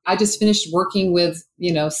 I just finished working with,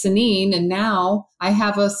 Sanine, and now I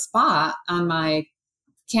have a spot on my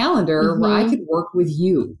calendar where I could work with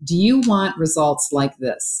you. Do you want results like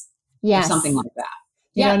this? Yes. Or something like that.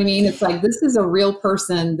 You know what I mean? It's like, this is a real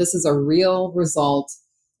person. This is a real result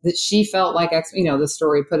that she felt like, the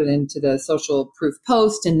story, put it into the social proof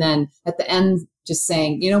post. And then at the end, just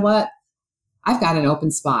saying, you know what? I've got an open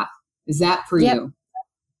spot. Is that for you?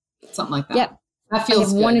 Something like that. Yep. That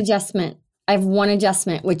feels good. I have one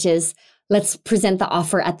adjustment, which is let's present the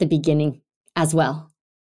offer at the beginning as well.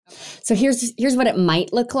 So here's what it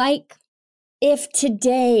might look like. If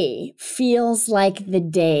today feels like the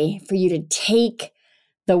day for you to take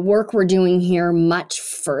the work we're doing here much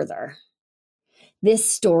further, this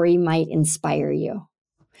story might inspire you.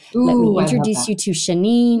 Ooh, let me introduce you to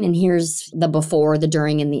Shanine, and here's the before, the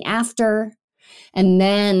during, and the after, and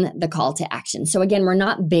then the call to action. So again, we're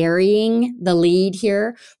not burying the lead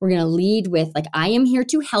here. We're going to lead with like, I am here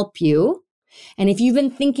to help you. And if you've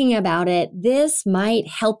been thinking about it, this might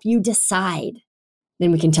help you decide.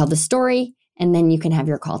 Then we can tell the story, and then you can have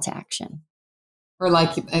your call to action. Or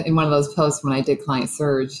like in one of those posts when I did Client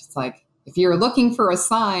Surge, it's like, if you're looking for a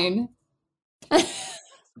sign.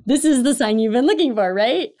 This is the sign you've been looking for,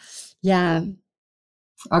 right? Yeah.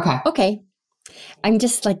 Okay. I'm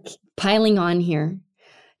just like piling on here.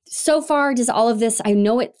 So far, does all of this, I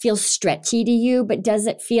know it feels stretchy to you, but does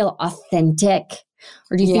it feel authentic?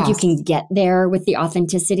 Or do you think you can get there with the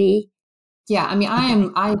authenticity? Yeah. I mean,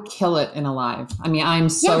 I kill it in Alive. I mean, I'm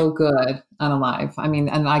so good on Alive. I mean,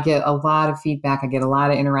 and I get a lot of feedback. I get a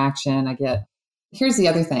lot of interaction. Here's the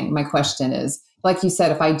other thing. My question is, like you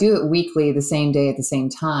said, if I do it weekly, the same day at the same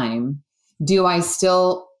time, do I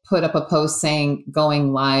still put up a post saying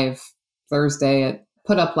going live Thursday,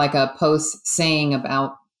 put up like a post saying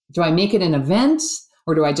about, do I make it an event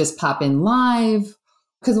or do I just pop in live?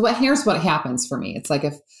 Because here's what happens for me. It's like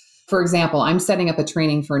if, for example, I'm setting up a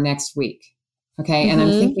training for next week. Okay. And I'm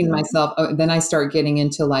thinking to myself, then I start getting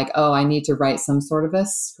into like, I need to write some sort of a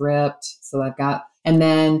script. So I've got And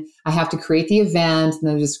then I have to create the event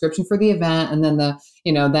and the description for the event. And then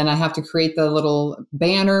then I have to create the little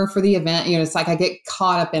banner for the event. It's like I get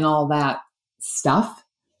caught up in all that stuff.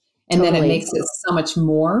 And then it makes it so much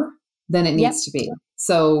more than it needs to be.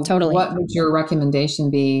 So what would your recommendation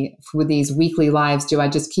be for these weekly lives? Do I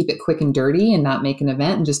just keep it quick and dirty and not make an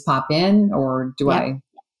event and just pop in? Or do I?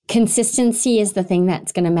 Consistency is the thing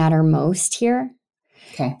that's going to matter most here.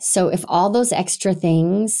 Okay. So if all those extra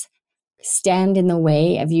things stand in the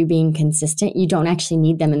way of you being consistent, you don't actually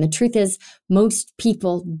need them. And the truth is, most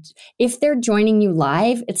people, if they're joining you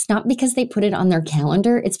live, it's not because they put it on their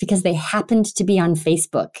calendar. It's because they happened to be on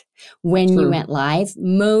Facebook when you went live.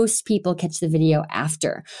 Most people catch the video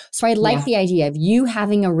after. So I like the idea of you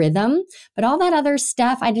having a rhythm, but all that other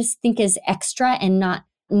stuff I just think is extra and not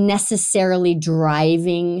necessarily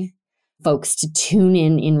driving folks to tune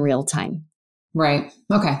in real time. Right.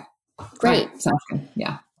 Okay. Great. Right. Sounds good.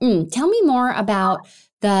 Yeah. Tell me more about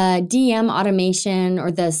the DM automation or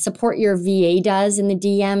the support your VA does in the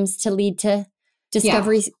DMs to lead to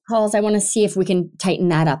discovery calls. I want to see if we can tighten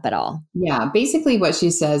that up at all. Yeah. Basically what she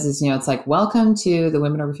says is, it's like, welcome to the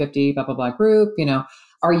Women Over 50, blah, blah, blah group.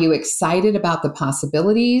 Are you excited about the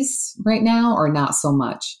possibilities right now or not so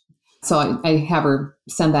much? So I have her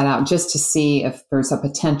send that out just to see if there's a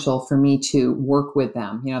potential for me to work with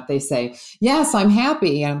them. If they say, yes, I'm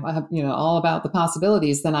happy, I'm, all about the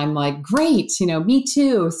possibilities, then I'm like, great, me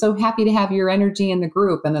too. So happy to have your energy in the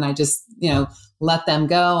group. And then I just, let them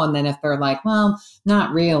go. And then if they're like, well,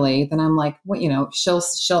 not really, then I'm like, what,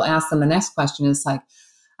 she'll ask them the next question. It's like,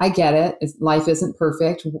 I get it. Life isn't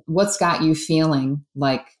perfect. What's got you feeling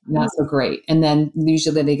like not so great? And then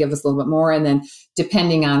usually they give us a little bit more. And then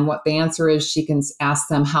depending on what the answer is, she can ask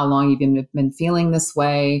them how long you've been feeling this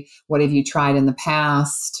way. What have you tried in the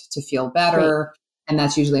past to feel better? Great. And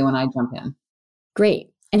that's usually when I jump in. Great.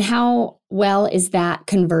 And how well is that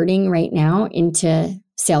converting right now into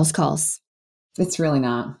sales calls? It's really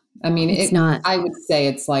not. I mean, it's not. I would say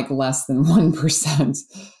it's like less than 1%.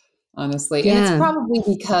 Honestly. Yeah. And it's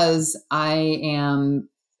probably because I am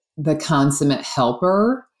the consummate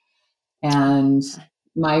helper. And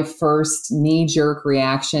my first knee-jerk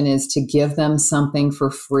reaction is to give them something for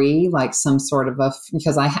free, like some sort of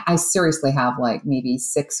because I seriously have like maybe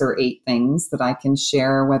 6 or 8 things that I can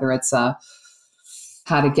share, whether it's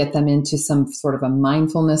how to get them into some sort of a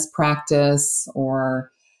mindfulness practice, or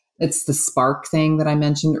it's the Spark thing that I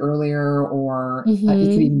mentioned earlier, or it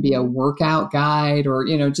could even be a workout guide, or,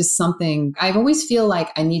 just something. I always feel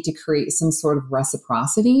like I need to create some sort of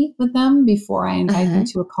reciprocity with them before I invite them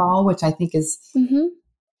to a call, which I think is,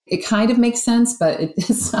 it kind of makes sense, but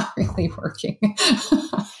it's not really working.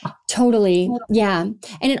 Totally. Yeah.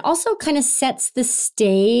 And it also kind of sets the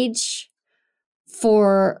stage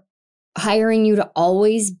for hiring you to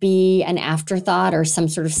always be an afterthought or some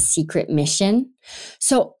sort of secret mission.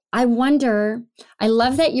 So I wonder, I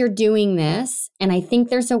love that you're doing this, and I think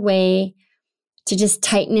there's a way to just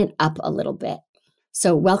tighten it up a little bit.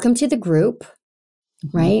 So welcome to the group,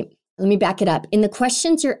 right? Let me back it up. In the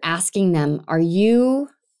questions you're asking them, are you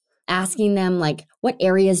asking them like, what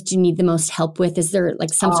areas do you need the most help with? Is there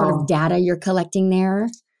like some sort of data you're collecting there?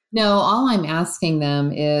 No, all I'm asking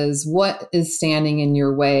them is, what is standing in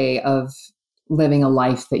your way of living a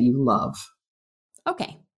life that you love?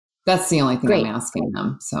 Okay. That's the only thing I'm asking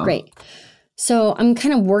them. So great. So I'm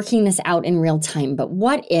kind of working this out in real time, but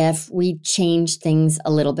what if we change things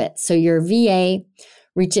a little bit? So your VA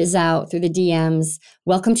reaches out through the DMs,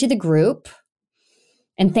 welcome to the group,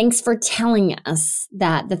 and thanks for telling us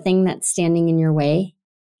that the thing that's standing in your way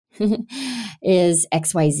is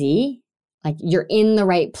XYZ. Like, you're in the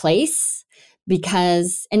right place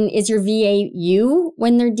because, and is your VA you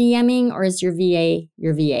when they're DMing, or is your VA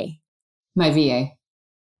your VA? My VA.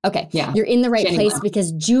 Okay. Yeah. You're in the right place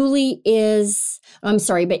because Julie is, I'm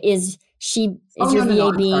sorry, but is your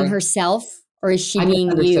VA being herself, or is she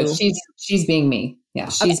being you? She's being me. Yeah.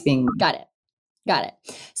 She's being me. Got it.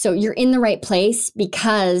 So you're in the right place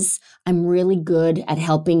because I'm really good at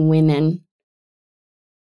helping women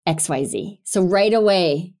XYZ. So right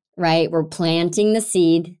away, right, we're planting the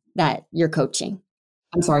seed that you're coaching.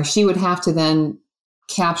 I'm sorry. She would have to then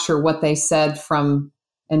capture what they said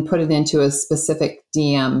and put it into a specific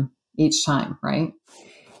DM each time, right?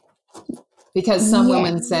 Because some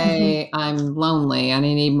women say, I'm lonely and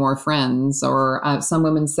I need more friends. Or some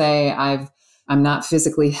women say, I'm not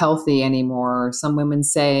physically healthy anymore. Or some women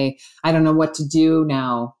say, I don't know what to do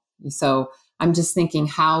now. So I'm just thinking,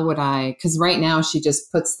 how would I, because right now she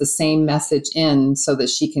just puts the same message in so that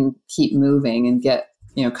she can keep moving and get,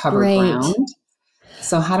 covered ground.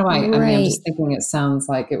 So how do I mean, I'm just thinking it sounds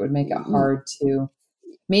like it would make it hard to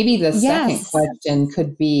maybe the second Yes. question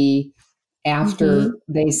could be after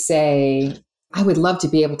they say, I would love to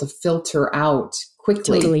be able to filter out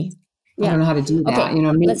quickly. Totally. I don't know how to do that.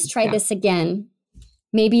 Okay, let's try this again.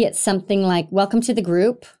 Maybe it's something like, welcome to the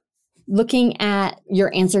group. Looking at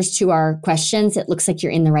your answers to our questions, it looks like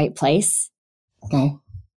you're in the right place. Okay.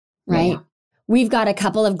 Right? Yeah. We've got a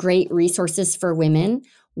couple of great resources for women.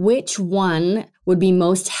 Which one would be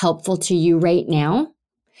most helpful to you right now?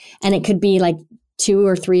 And it could be like 2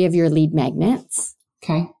 or 3 of your lead magnets.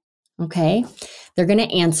 Okay. Okay. They're going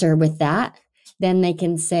to answer with that. Then they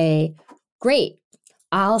can say, great,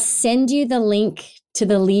 I'll send you the link to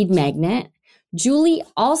the lead magnet. Julie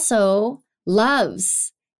also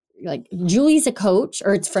loves, like, Julie's a coach,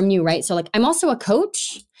 or it's from you, right? So like, I'm also a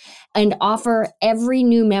coach, and offer every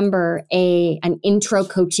new member an intro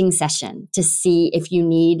coaching session to see if you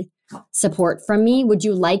need support from me. Would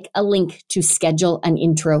you like a link to schedule an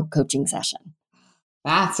intro coaching session?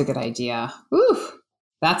 That's a good idea. Ooh,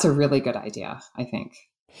 that's a really good idea, I think.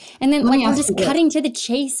 And then we're just cutting to the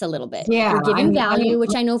chase a little bit. Yeah, we're giving value,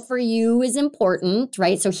 which I know for you is important,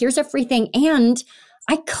 right? So here's a free thing. And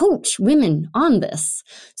I coach women on this.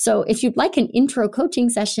 So if you'd like an intro coaching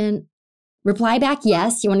session, reply back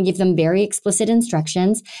yes. You want to give them very explicit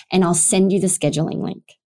instructions, and I'll send you the scheduling link.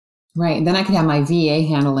 Right. And then I could have my VA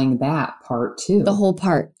handling that part too. The whole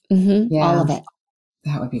part. Mm-hmm. Yeah. All of it.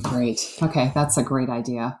 That would be great. Okay. That's a great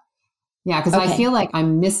idea. Yeah. Because I feel like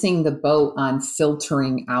I'm missing the boat on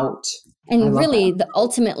filtering out. And really,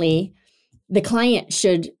 ultimately, the client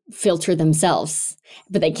should filter themselves,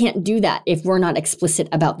 but they can't do that if we're not explicit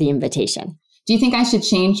about the invitation. Do you think I should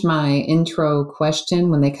change my intro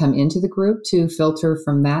question when they come into the group to filter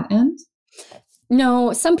from that end?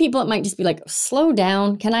 No, some people, it might just be like, slow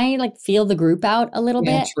down. Can I like feel the group out a little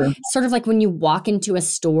bit? True. Sort of like when you walk into a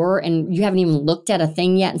store and you haven't even looked at a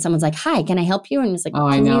thing yet and someone's like, hi, can I help you? And it's like,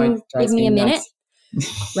 I know. You give me a minute?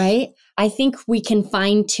 Right? I think we can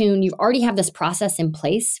fine tune. You already have this process in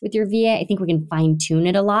place with your VA. I think we can fine tune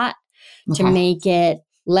it a lot to make it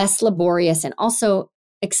less laborious and also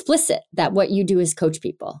explicit that what you do is coach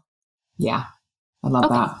people. Yeah. I love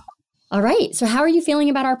that. All right. So how are you feeling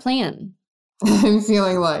about our plan? I'm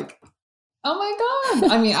feeling like, oh my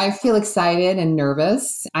God. I mean, I feel excited and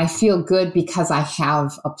nervous. I feel good because I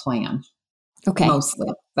have a plan. Okay. Mostly.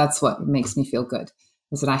 That's what makes me feel good,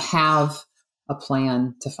 is that I have a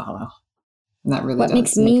plan to follow. And that really what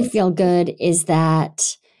makes me feel good is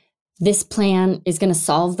that this plan is going to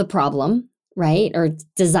solve the problem, right? Or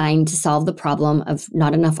designed to solve the problem of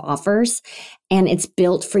not enough offers. And it's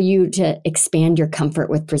built for you to expand your comfort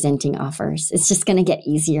with presenting offers. It's just going to get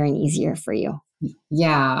easier and easier for you.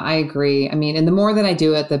 Yeah, I agree. I mean, and the more that I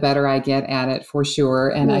do it, the better I get at it for sure.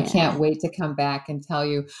 And I can't wait to come back and tell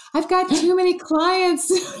you, I've got too many clients.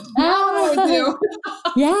 Now what do I do?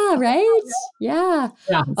 Yeah, right? Yeah.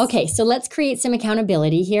 Yes. Okay, so let's create some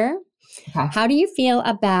accountability here. Okay. How do you feel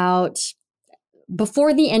about,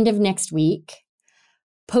 before the end of next week,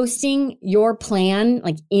 posting your plan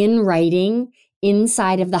like in writing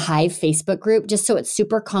inside of the Hive Facebook group, just so it's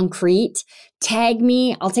super concrete? Tag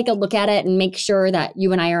me. I'll take a look at it and make sure that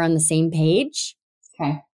you and I are on the same page.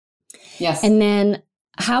 Okay. Yes. And then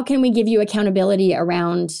how can we give you accountability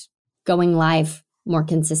around going live more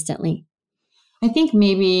consistently? I think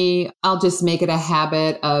maybe I'll just make it a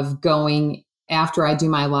habit of going after I do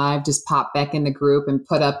my live, just pop back in the group and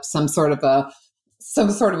put up some sort of a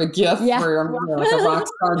GIF or like a rock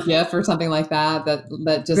star GIF or something like that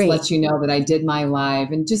just lets you know that I did my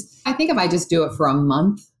live. And I think if I just do it for a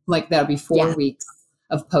month, like that'll be 4 weeks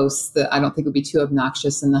of posts that I don't think would be too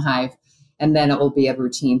obnoxious in the Hive. And then it will be a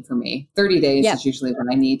routine for me. 30 days is usually what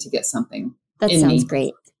I need to get something. That sounds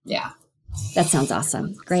great. Yeah. That sounds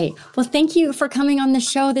awesome. Great. Well, thank you for coming on the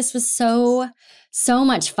show. This was so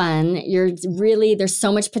much fun. There's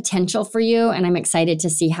so much potential for you. And I'm excited to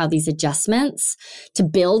see how these adjustments, to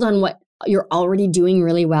build on what you're already doing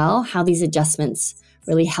really well, how these adjustments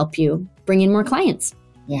really help you bring in more clients.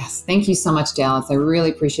 Yes. Thank you so much, Dallas. I really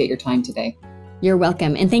appreciate your time today. You're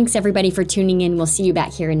welcome. And thanks everybody for tuning in. We'll see you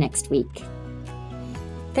back here next week.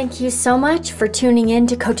 Thank you so much for tuning in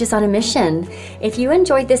to Coaches on a Mission. If you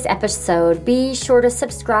enjoyed this episode, be sure to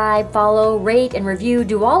subscribe, follow, rate, and review,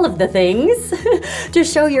 do all of the things to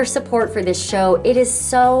show your support for this show. It is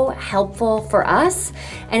so helpful for us,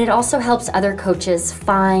 and it also helps other coaches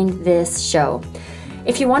find this show.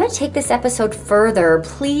 If you want to take this episode further,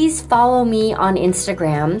 please follow me on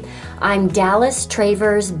Instagram. I'm Dallas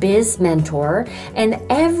Travers Biz Mentor, and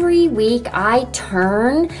every week I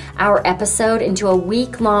turn our episode into a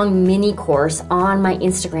week-long mini course on my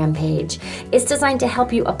Instagram page. It's designed to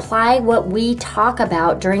help you apply what we talk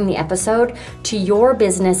about during the episode to your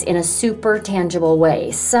business in a super tangible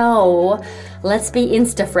way. So let's be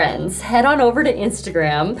Insta friends. Head on over to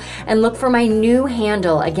Instagram and look for my new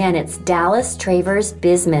handle. Again, it's Dallas Travers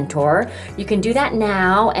Biz Mentor. You can do that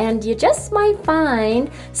now, and you just might find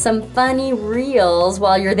some funny reels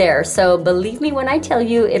while you're there. So believe me when I tell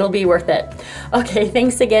you, it'll be worth it. Okay,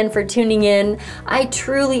 thanks again for tuning in. I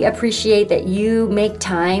truly appreciate that you make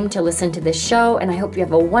time to listen to this show, and I hope you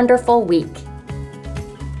have a wonderful week.